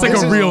this. That's like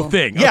a real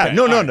thing. Yeah, Okay,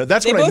 no.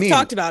 That's They what I both mean.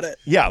 talked about it.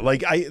 Yeah,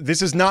 like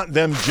this is not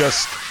them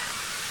just,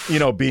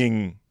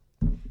 being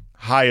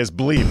high as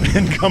bleep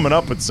and coming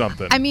up with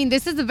something. I mean,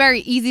 this is a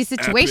very easy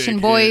situation,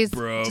 boys.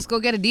 Just go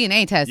get a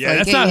DNA test. Yeah,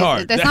 that's not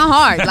hard. That's not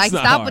hard. That's like,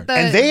 not stop hard. with the.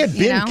 And they had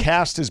been know?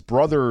 cast as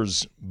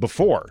brothers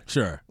before.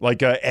 Sure.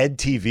 Like Ed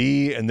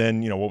TV, and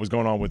then, what was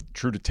going on with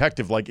True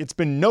Detective. Like, it's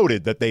been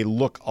noted that they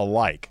look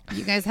alike.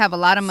 You guys have a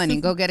lot of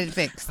money. Go get it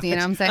fixed. You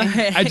know what I'm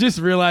saying? I just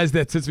realized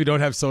that since we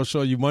don't have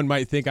social, one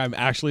might think I'm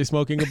actually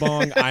smoking a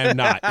bong. I am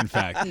not, in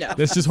fact. No.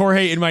 That's just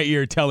Jorge in my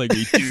ear telling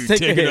me, dude,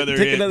 take another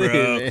hit, bro.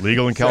 hit.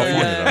 Legal in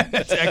California, though.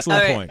 That's an excellent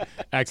point.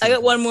 I Excellent.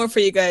 got one more for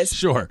you guys.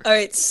 Sure. All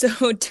right.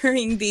 So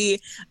during the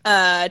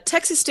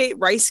Texas State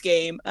Rice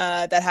game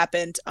that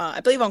happened,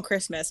 I believe on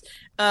Christmas,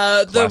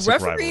 the Classic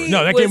referee. rivalry.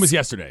 No, that game was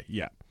yesterday.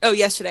 Yeah. Oh,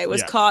 yesterday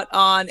was caught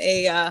on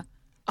a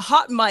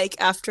hot mic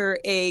after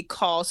a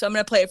call. So I'm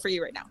going to play it for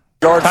you right now.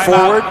 Yard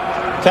forward,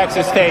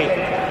 Texas State.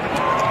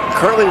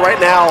 Currently, right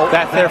now,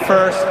 that's their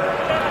first.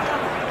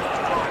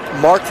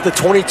 Marked the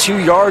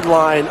 22-yard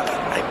line.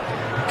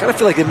 I kind of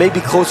feel like it may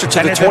be closer to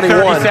the 21.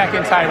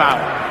 30-second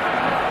timeout.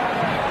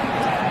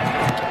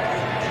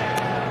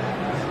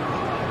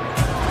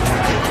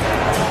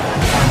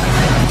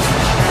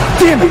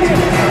 Damn it!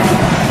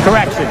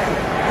 Correction.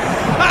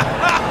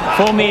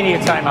 Full media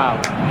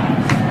timeout.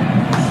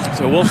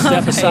 So we'll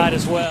step aside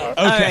as well.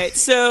 Okay. All right.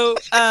 So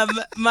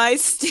my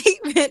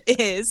statement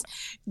is,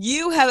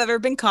 you have ever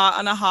been caught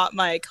on a hot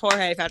mic,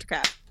 Jorge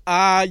Fatricraft?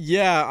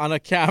 Yeah, on a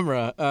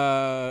camera.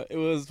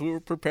 We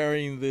were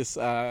preparing this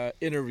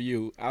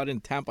interview out in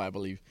Tampa, I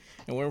believe.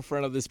 And we're in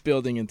front of this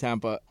building in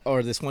Tampa,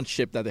 or this one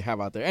ship that they have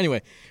out there.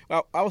 Anyway,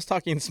 I was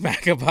talking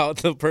smack about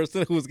the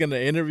person who was going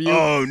to interview.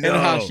 Oh, no.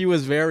 And how she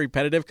was very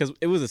repetitive, because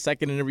it was the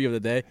second interview of the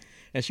day.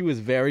 And she was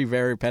very,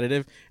 very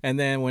repetitive. And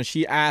then when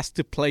she asked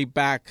to play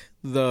back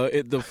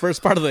the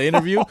first part of the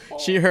interview,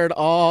 she heard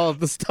all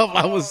the stuff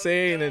I was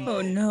saying. And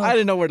I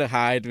didn't know where to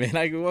hide, man.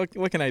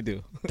 What can I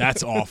do?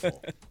 That's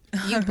awful.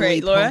 All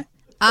right, Laura?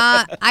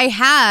 I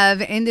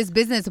have in this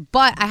business,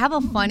 but I have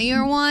a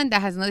funnier one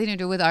that has nothing to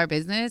do with our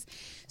business.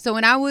 So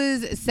when I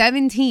was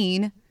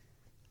 17,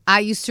 I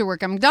used to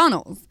work at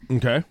McDonald's.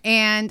 Okay.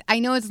 And I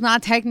know it's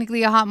not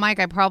technically a hot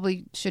mic. I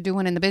probably should do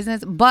one in the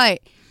business.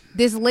 But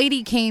this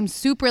lady came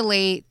super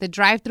late. The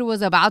drive-thru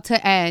was about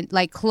to end,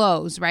 like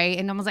close, right?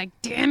 And I was like,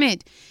 damn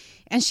it.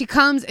 And she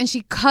comes and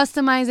she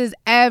customizes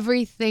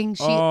everything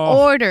she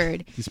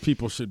ordered. These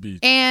people should be.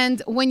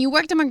 And when you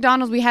worked at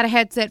McDonald's, we had a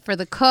headset for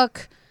the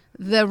cook,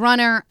 the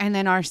runner, and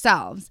then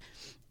ourselves,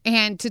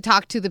 and to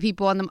talk to the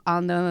people on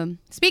the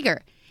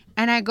speaker.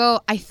 And I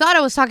thought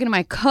I was talking to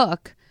my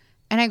cook,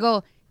 and I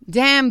go,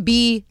 damn,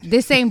 B,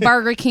 this ain't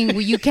Burger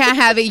King. You can't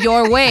have it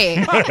your way.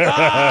 And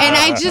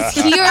I just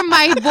hear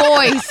my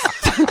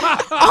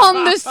voice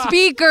on the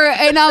speaker,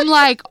 and I'm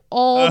like,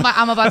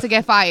 I'm about to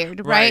get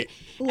fired, right?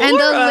 And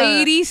the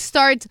lady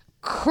starts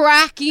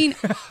cracking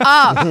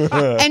up,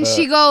 and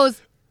she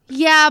goes,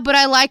 yeah, but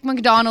I like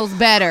McDonald's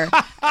better.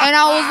 And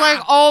I was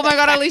like, oh my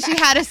God, at least she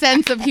had a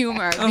sense of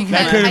humor. Because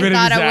I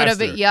thought I would have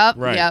been, yep.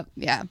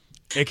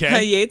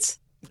 Okay. Yates?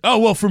 Oh,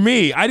 well, for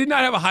me, I did not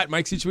have a hot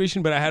mic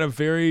situation, but I had a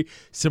very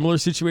similar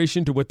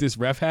situation to what this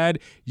ref had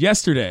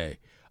yesterday.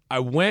 I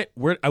went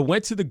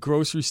to the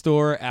grocery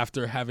store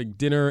after having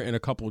dinner and a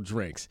couple of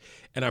drinks,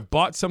 and I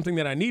bought something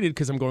that I needed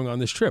because I'm going on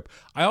this trip.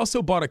 I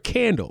also bought a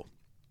candle.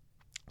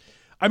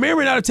 I may or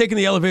may not have taken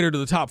the elevator to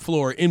the top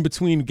floor in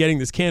between getting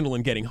this candle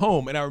and getting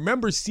home, and I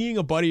remember seeing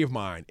a buddy of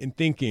mine and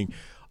thinking,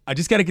 I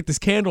just got to get this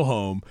candle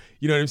home.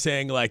 You know what I'm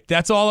saying? Like,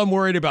 that's all I'm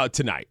worried about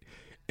tonight.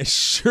 And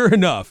sure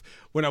enough,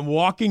 when I'm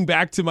walking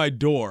back to my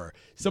door,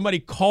 somebody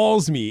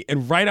calls me,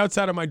 and right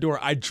outside of my door,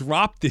 I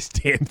drop this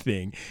damn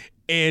thing,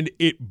 and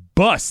it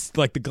busts,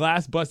 like the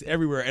glass busts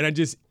everywhere, and I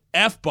just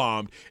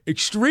F-bombed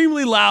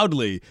extremely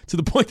loudly to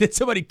the point that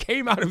somebody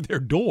came out of their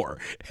door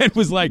and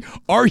was like,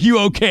 are you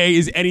okay?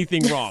 Is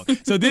anything wrong?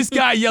 So this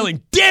guy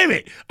yelling, damn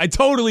it, I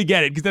totally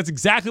get it, because that's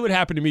exactly what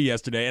happened to me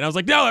yesterday. And I was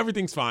like, no,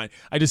 everything's fine.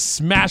 I just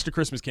smashed a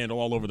Christmas candle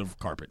all over the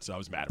carpet, so I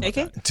was mad about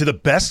that. To the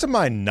best of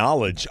my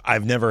knowledge,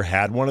 I've never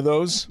had one of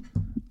those.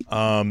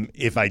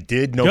 If I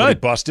did, nobody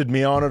busted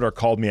me on it or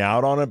called me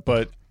out on it,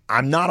 but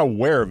I'm not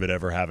aware of it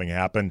ever having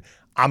happened.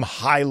 I'm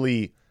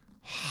highly,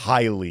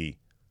 highly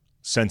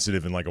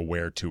sensitive and like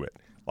aware to it.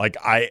 Like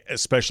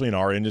especially in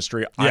our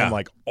industry, I'm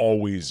like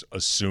always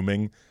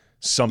assuming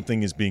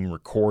something is being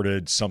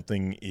recorded,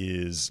 something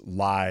is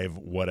live,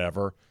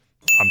 whatever.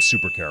 I'm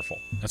super careful.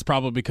 That's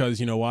probably because,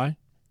 you know why?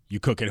 You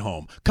cook at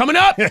home. Coming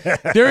up,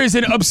 there is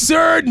an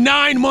absurd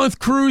 9-month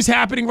cruise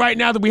happening right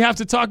now that we have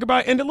to talk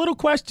about. And a little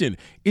question,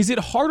 is it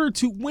harder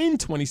to win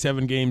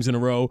 27 games in a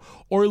row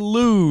or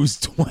lose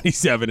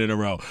 27 in a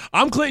row?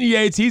 I'm Clinton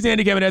Yates. He's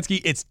Andy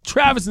Kamenetsky. It's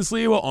Travis and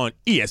Sliwa on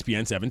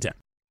ESPN 710.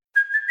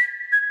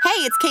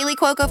 Hey, it's Kaylee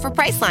Cuoco for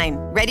Priceline.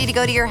 Ready to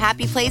go to your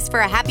happy place for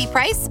a happy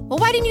price? Well,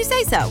 why didn't you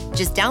say so?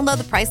 Just download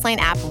the Priceline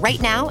app right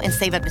now and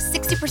save up to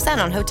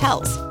 60% on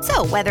hotels.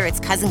 So whether it's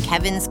Cousin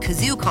Kevin's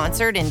Kazoo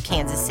Concert in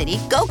Kansas City,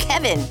 go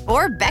Kevin,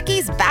 or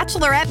Becky's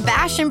Bachelorette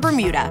Bash in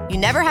Bermuda, you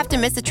never have to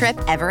miss a trip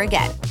ever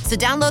again. So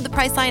download the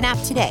Priceline app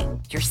today.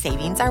 Your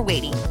savings are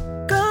waiting.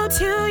 Go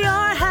to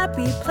your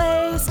happy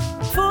place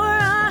for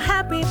a happy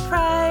happy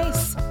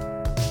price.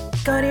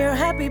 Go to your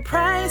happy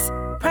price,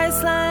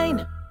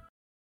 Priceline.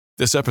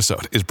 This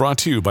episode is brought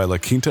to you by La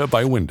Quinta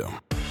by Wyndham.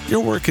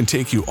 Your work can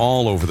take you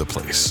all over the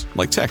place,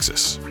 like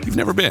Texas. You've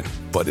never been,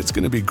 but it's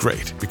going to be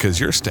great because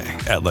you're staying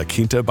at La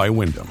Quinta by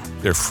Wyndham.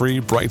 Their free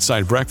Bright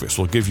Side breakfast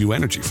will give you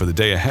energy for the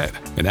day ahead.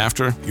 And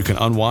after, you can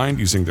unwind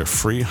using their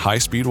free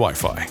high-speed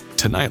Wi-Fi.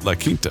 Tonight, La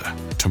Quinta.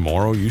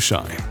 Tomorrow, you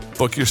shine.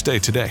 Book your stay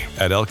today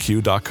at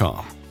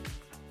LQ.com.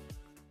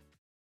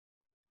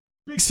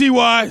 Big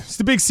CY. It's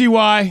the Big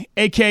CY,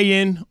 AK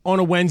in on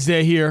a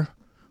Wednesday here.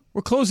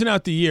 We're closing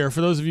out the year.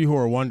 For those of you who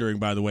are wondering,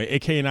 by the way,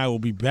 AK and I will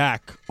be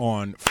back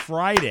on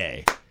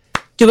Friday.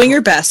 Doing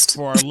your best.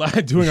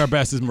 Doing our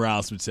best, as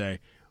Morales would say,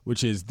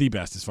 which is the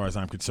best as far as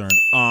I'm concerned.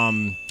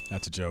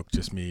 That's a joke,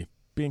 just me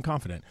being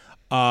confident.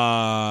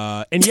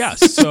 And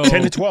yes, so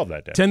 10 to 12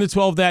 that day. 10 to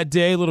 12 that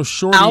day. A little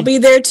shorty. I'll be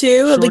there too.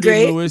 It'll be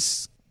great.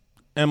 Lewis,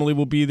 Emily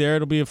will be there.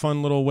 It'll be a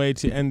fun little way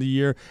to end the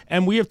year.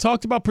 And we have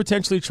talked about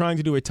potentially trying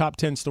to do a top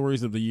 10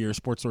 stories of the year,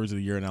 sports stories of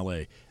the year in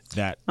LA.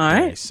 All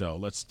right. So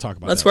let's talk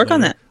about that. Let's work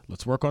on that.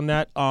 Let's work on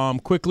that.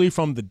 Quickly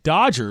from the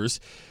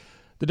Dodgers.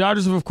 The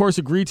Dodgers have, of course,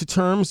 agreed to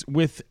terms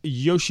with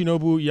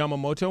Yoshinobu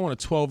Yamamoto on a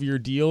 12-year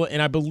deal.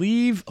 And I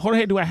believe,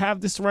 Jorge, do I have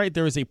this right?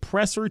 There is a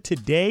presser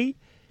today.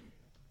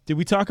 Did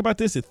we talk about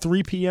this at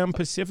 3 p.m.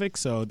 Pacific?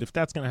 So if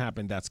that's going to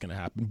happen, that's going to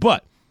happen.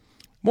 But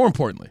more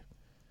importantly,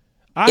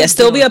 yes,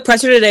 there'll be a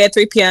presser today at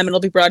 3 p.m. and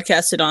it'll be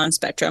broadcasted on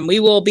Spectrum. We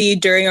will be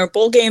during our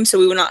bowl game, so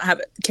we will not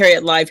carry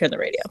it live here on the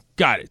radio.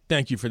 Got it.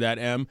 Thank you for that,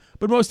 Em.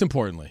 But most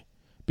importantly,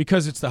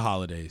 because it's the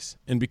holidays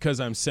and because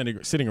I'm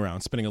sitting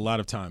around, spending a lot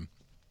of time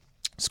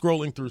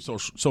scrolling through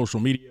social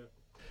media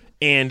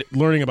and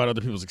learning about other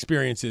people's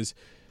experiences,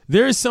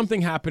 there is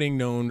something happening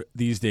known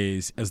these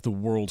days as the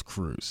World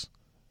Cruise,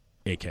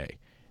 AK.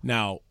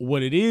 Now,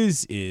 what it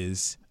is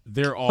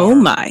there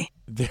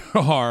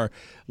are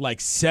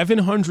like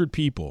 700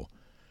 people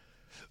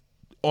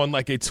on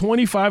like a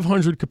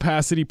 2,500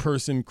 capacity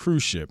person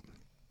cruise ship,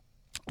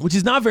 which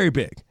is not very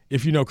big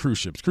if you know cruise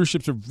ships. Cruise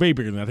ships are way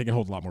bigger than that. They can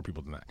hold a lot more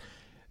people than that.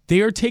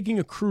 They are taking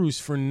a cruise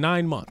for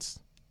 9 months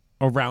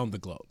around the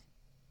globe.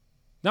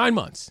 9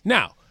 months.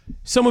 Now,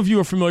 some of you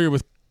are familiar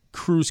with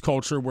cruise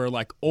culture where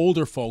like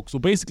older folks will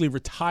basically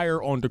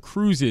retire onto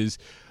cruises,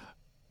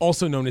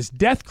 also known as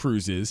death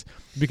cruises,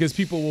 because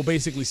people will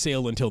basically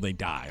sail until they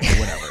die or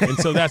whatever. And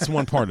so that's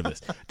one part of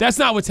this. That's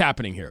not what's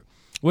happening here.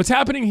 What's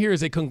happening here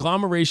is a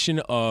conglomeration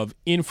of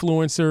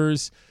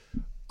influencers,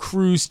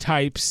 cruise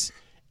types,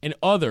 and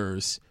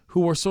others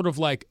who are sort of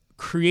like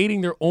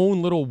creating their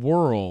own little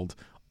world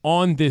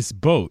on this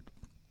boat.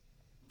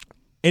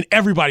 And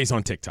everybody's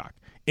on TikTok.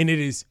 And it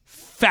is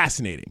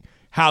fascinating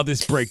how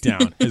this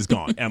breakdown has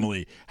gone.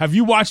 Emily, have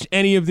you watched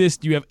any of this?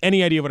 Do you have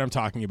any idea what I'm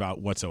talking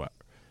about whatsoever?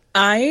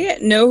 I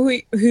know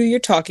who you're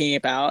talking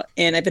about,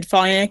 and I've been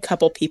following a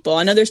couple people.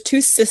 I know there's 2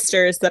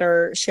 sisters that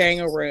are sharing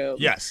a room.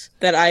 Yes.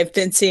 That I've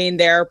been seeing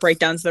their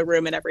breakdowns of the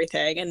room and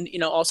everything, and,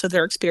 also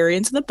their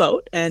experience in the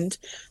boat and,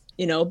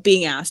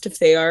 being asked if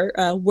they are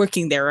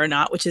working there or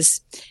not, which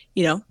is,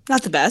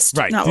 not the best.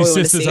 Right. Not These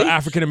sisters are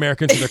African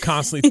Americans, and they're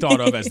constantly thought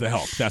of as the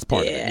help. That's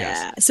part of it.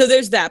 Yes. So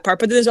there's that part,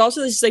 but there's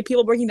also just like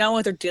people breaking down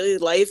what their daily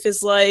life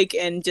is like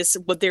and just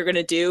what they're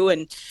gonna do,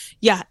 and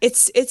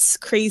it's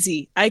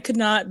crazy. I could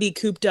not be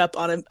cooped up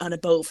on a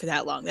boat for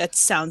that long. That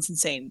sounds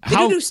insane.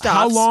 They do stops.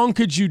 How long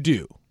could you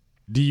do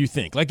you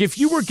think? Like if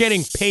you were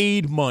getting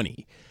paid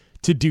money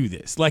to do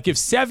this, like if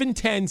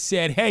 710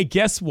 said, "Hey,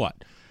 guess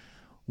what?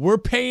 We're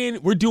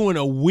doing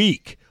a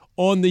week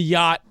on the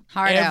yacht."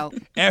 Hard out.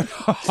 Every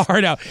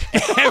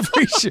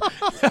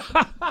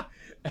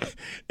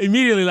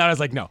Immediately loud, I was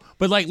like, no.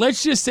 But like,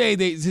 let's just say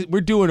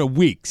we're doing a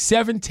week,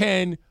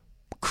 710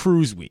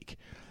 cruise week,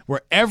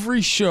 where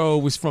every show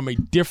was from a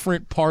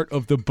different part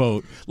of the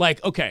boat.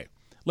 Like, okay,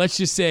 let's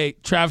just say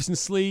Travis and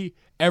Slee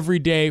every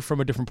day from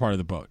a different part of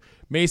the boat.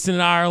 Mason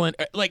and Ireland,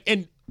 like,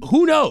 and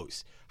who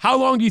knows? How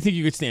long do you think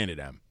you could stand it,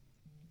 Em?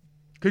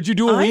 Could you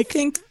do a week? I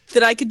think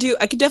that I could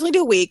definitely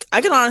do a week.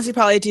 I could honestly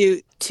probably do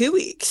 2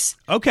 weeks.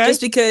 Okay. Just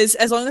because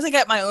as long as I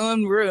get my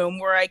own room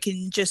where I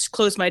can just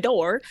close my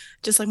door,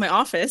 just like my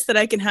office, that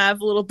I can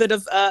have a little bit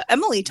of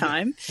Emily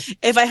time.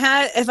 If I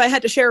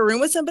had to share a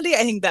room with somebody, I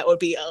think that would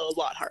be a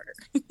lot harder.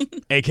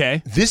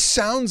 AK? This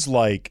sounds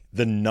like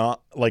a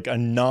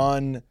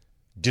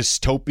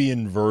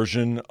non-dystopian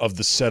version of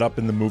the setup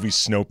in the movie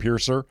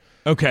Snowpiercer.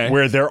 Okay.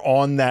 Where they're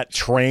on that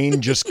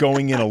train just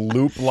going in a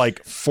loop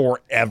like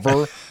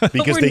forever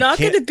because we're not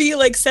going to be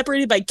like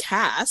separated by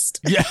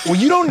caste. Yeah. Well,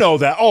 you don't know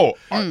that.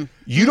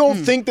 You don't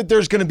think that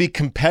there's going to be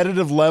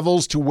competitive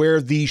levels to where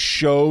these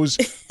shows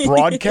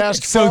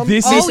broadcast so from?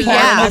 This is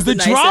part of the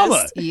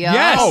drama. Yeah.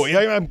 Yes. Oh,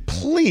 yeah,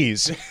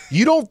 please.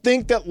 You don't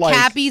think that like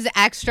Cappy's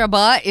extra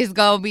butt is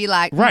going to be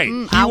like, right.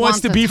 He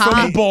wants to be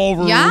from the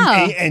ballroom.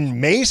 Yeah. And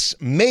Mace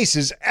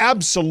is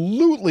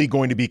absolutely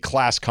going to be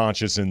class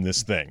conscious in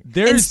this thing.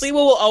 And Slee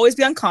will always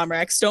be on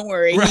Comrex. Don't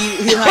worry. Right.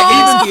 He'll have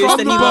an excuse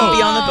that he won't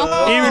be on the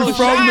boat. Even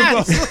from the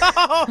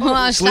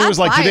boat. Slee was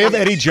like, do they have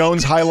Eddie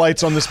Jones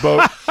highlights on this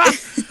boat?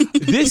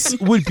 This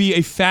would be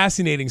a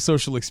fascinating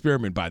social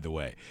experiment, by the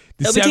way.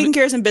 They'll be taking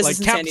care of some business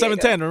like in Camp San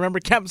Diego. 710. Remember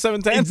Camp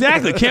 710?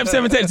 Exactly, Camp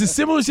 710. It's a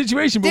similar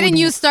situation. But Didn't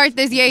you start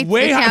this, Yates?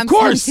 Way Camp of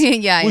course.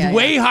 17? With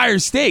way higher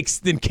stakes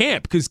than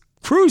camp, because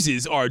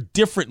cruises are a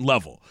different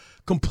level.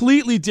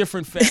 Completely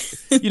different.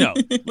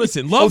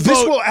 Listen, Love Boat.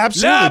 This will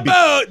absolutely Love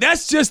Boat,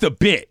 that's just a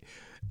bit.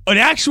 An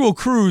actual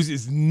cruise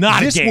is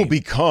not a game. This will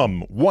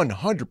become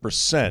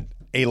 100%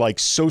 a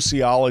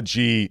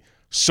sociology,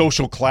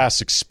 social class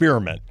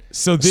experiment.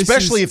 So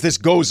especially if this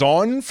goes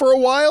on for a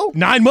while.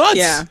 9 months.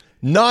 Yeah.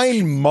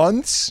 9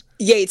 months.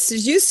 Yates,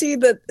 did you see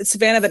that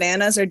Savannah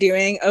Bananas are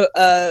doing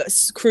a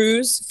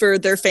cruise for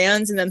their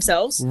fans and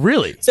themselves?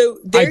 Really? So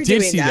they're I did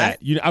doing see that.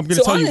 I'm going to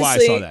So tell you why I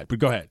honestly, saw that, but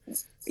go ahead.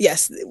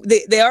 Yes,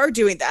 they are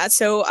doing that.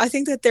 So I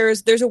think that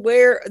there's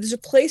a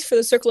place for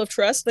the circle of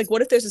trust. Like,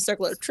 what if there's a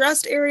circle of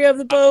trust area of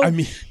the boat? I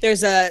mean,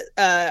 there's a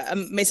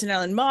Mason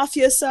Island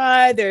Mafia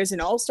side. There's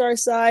an All-Star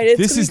side.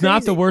 This is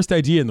not the worst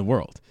idea in the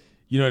world.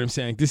 You know what I'm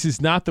saying? This is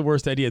not the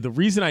worst idea. The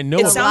reason I know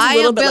it sounds a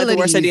little bit like the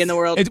worst idea in the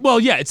world.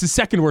 It's the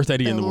second worst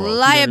idea in the world.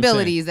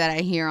 Liabilities that I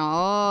hear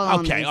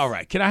all. Okay, all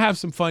right. Can I have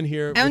some fun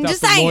here I'm without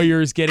just the saying.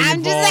 lawyers getting I'm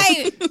involved? just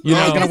saying. You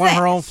know, She's gonna want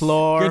her own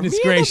floor. Goodness Me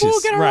and gracious, the boo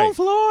get our right. own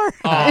floor.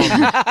 First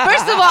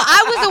of all,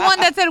 I was the one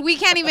that said we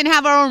can't even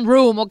have our own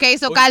room. Okay,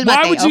 so cálmate.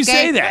 Why would you okay?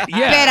 say that?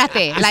 Yeah,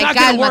 Espérate. it's Like, not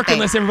going to work cálmate.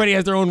 unless everybody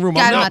has their own room.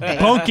 I'm not Cálmate.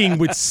 bunking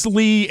with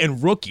Slee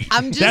and Rookie.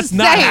 I'm just That's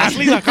not saying.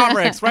 happening. Slee's on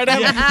Comrex, right?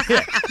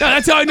 Yeah. No,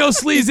 that's how I know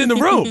Slee's in the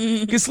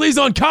room, because Slee's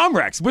on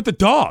Comrex with the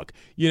dog.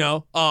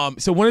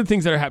 So one of the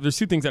things that are happening, there's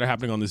two things that are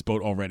happening on this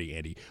boat already,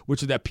 Andy,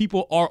 which is that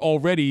people are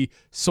already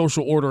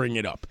social ordering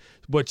it up,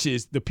 which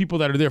is the people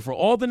that are there for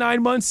all the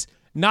 9 months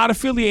not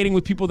affiliating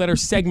with people that are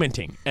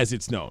segmenting, as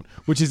it's known,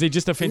 which is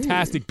just a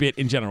fantastic bit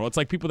in general. It's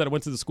like people that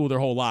went to the school their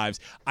whole lives.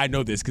 I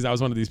know this because I was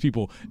one of these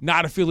people,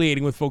 not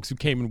affiliating with folks who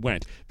came and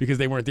went because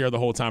they weren't there the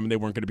whole time and they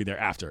weren't going to be there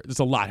after. There's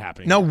a lot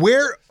happening. Now,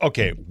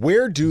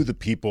 where do the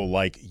people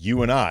like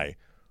you and I,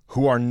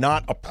 who are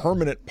not a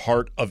permanent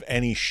part of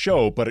any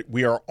show, but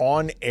we are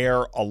on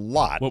air a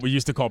lot. What we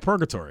used to call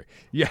purgatory.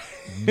 Yeah.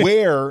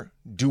 Where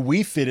do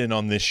we fit in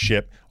on this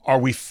ship? Are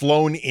we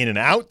flown in and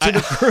out to the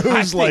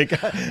cruise?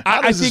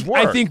 How does this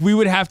work? I think we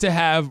would have to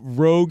have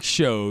rogue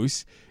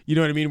shows, you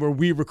know what I mean, where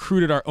we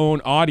recruited our own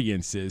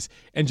audiences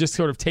and just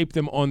sort of tape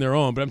them on their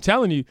own. But I'm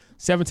telling you,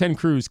 710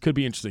 cruise could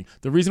be interesting.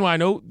 The reason why I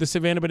know the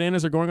Savannah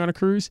Bananas are going on a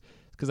cruise is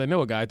because I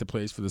know a guy that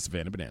plays for the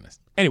Savannah Bananas.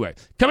 Anyway,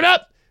 coming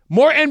up,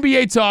 more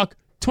NBA talk.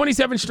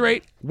 27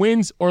 straight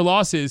wins or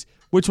losses.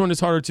 Which one is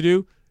harder to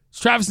do? It's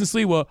Travis and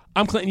Sliwa.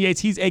 I'm Clinton Yates.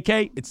 He's AK.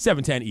 It's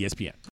 710 ESPN.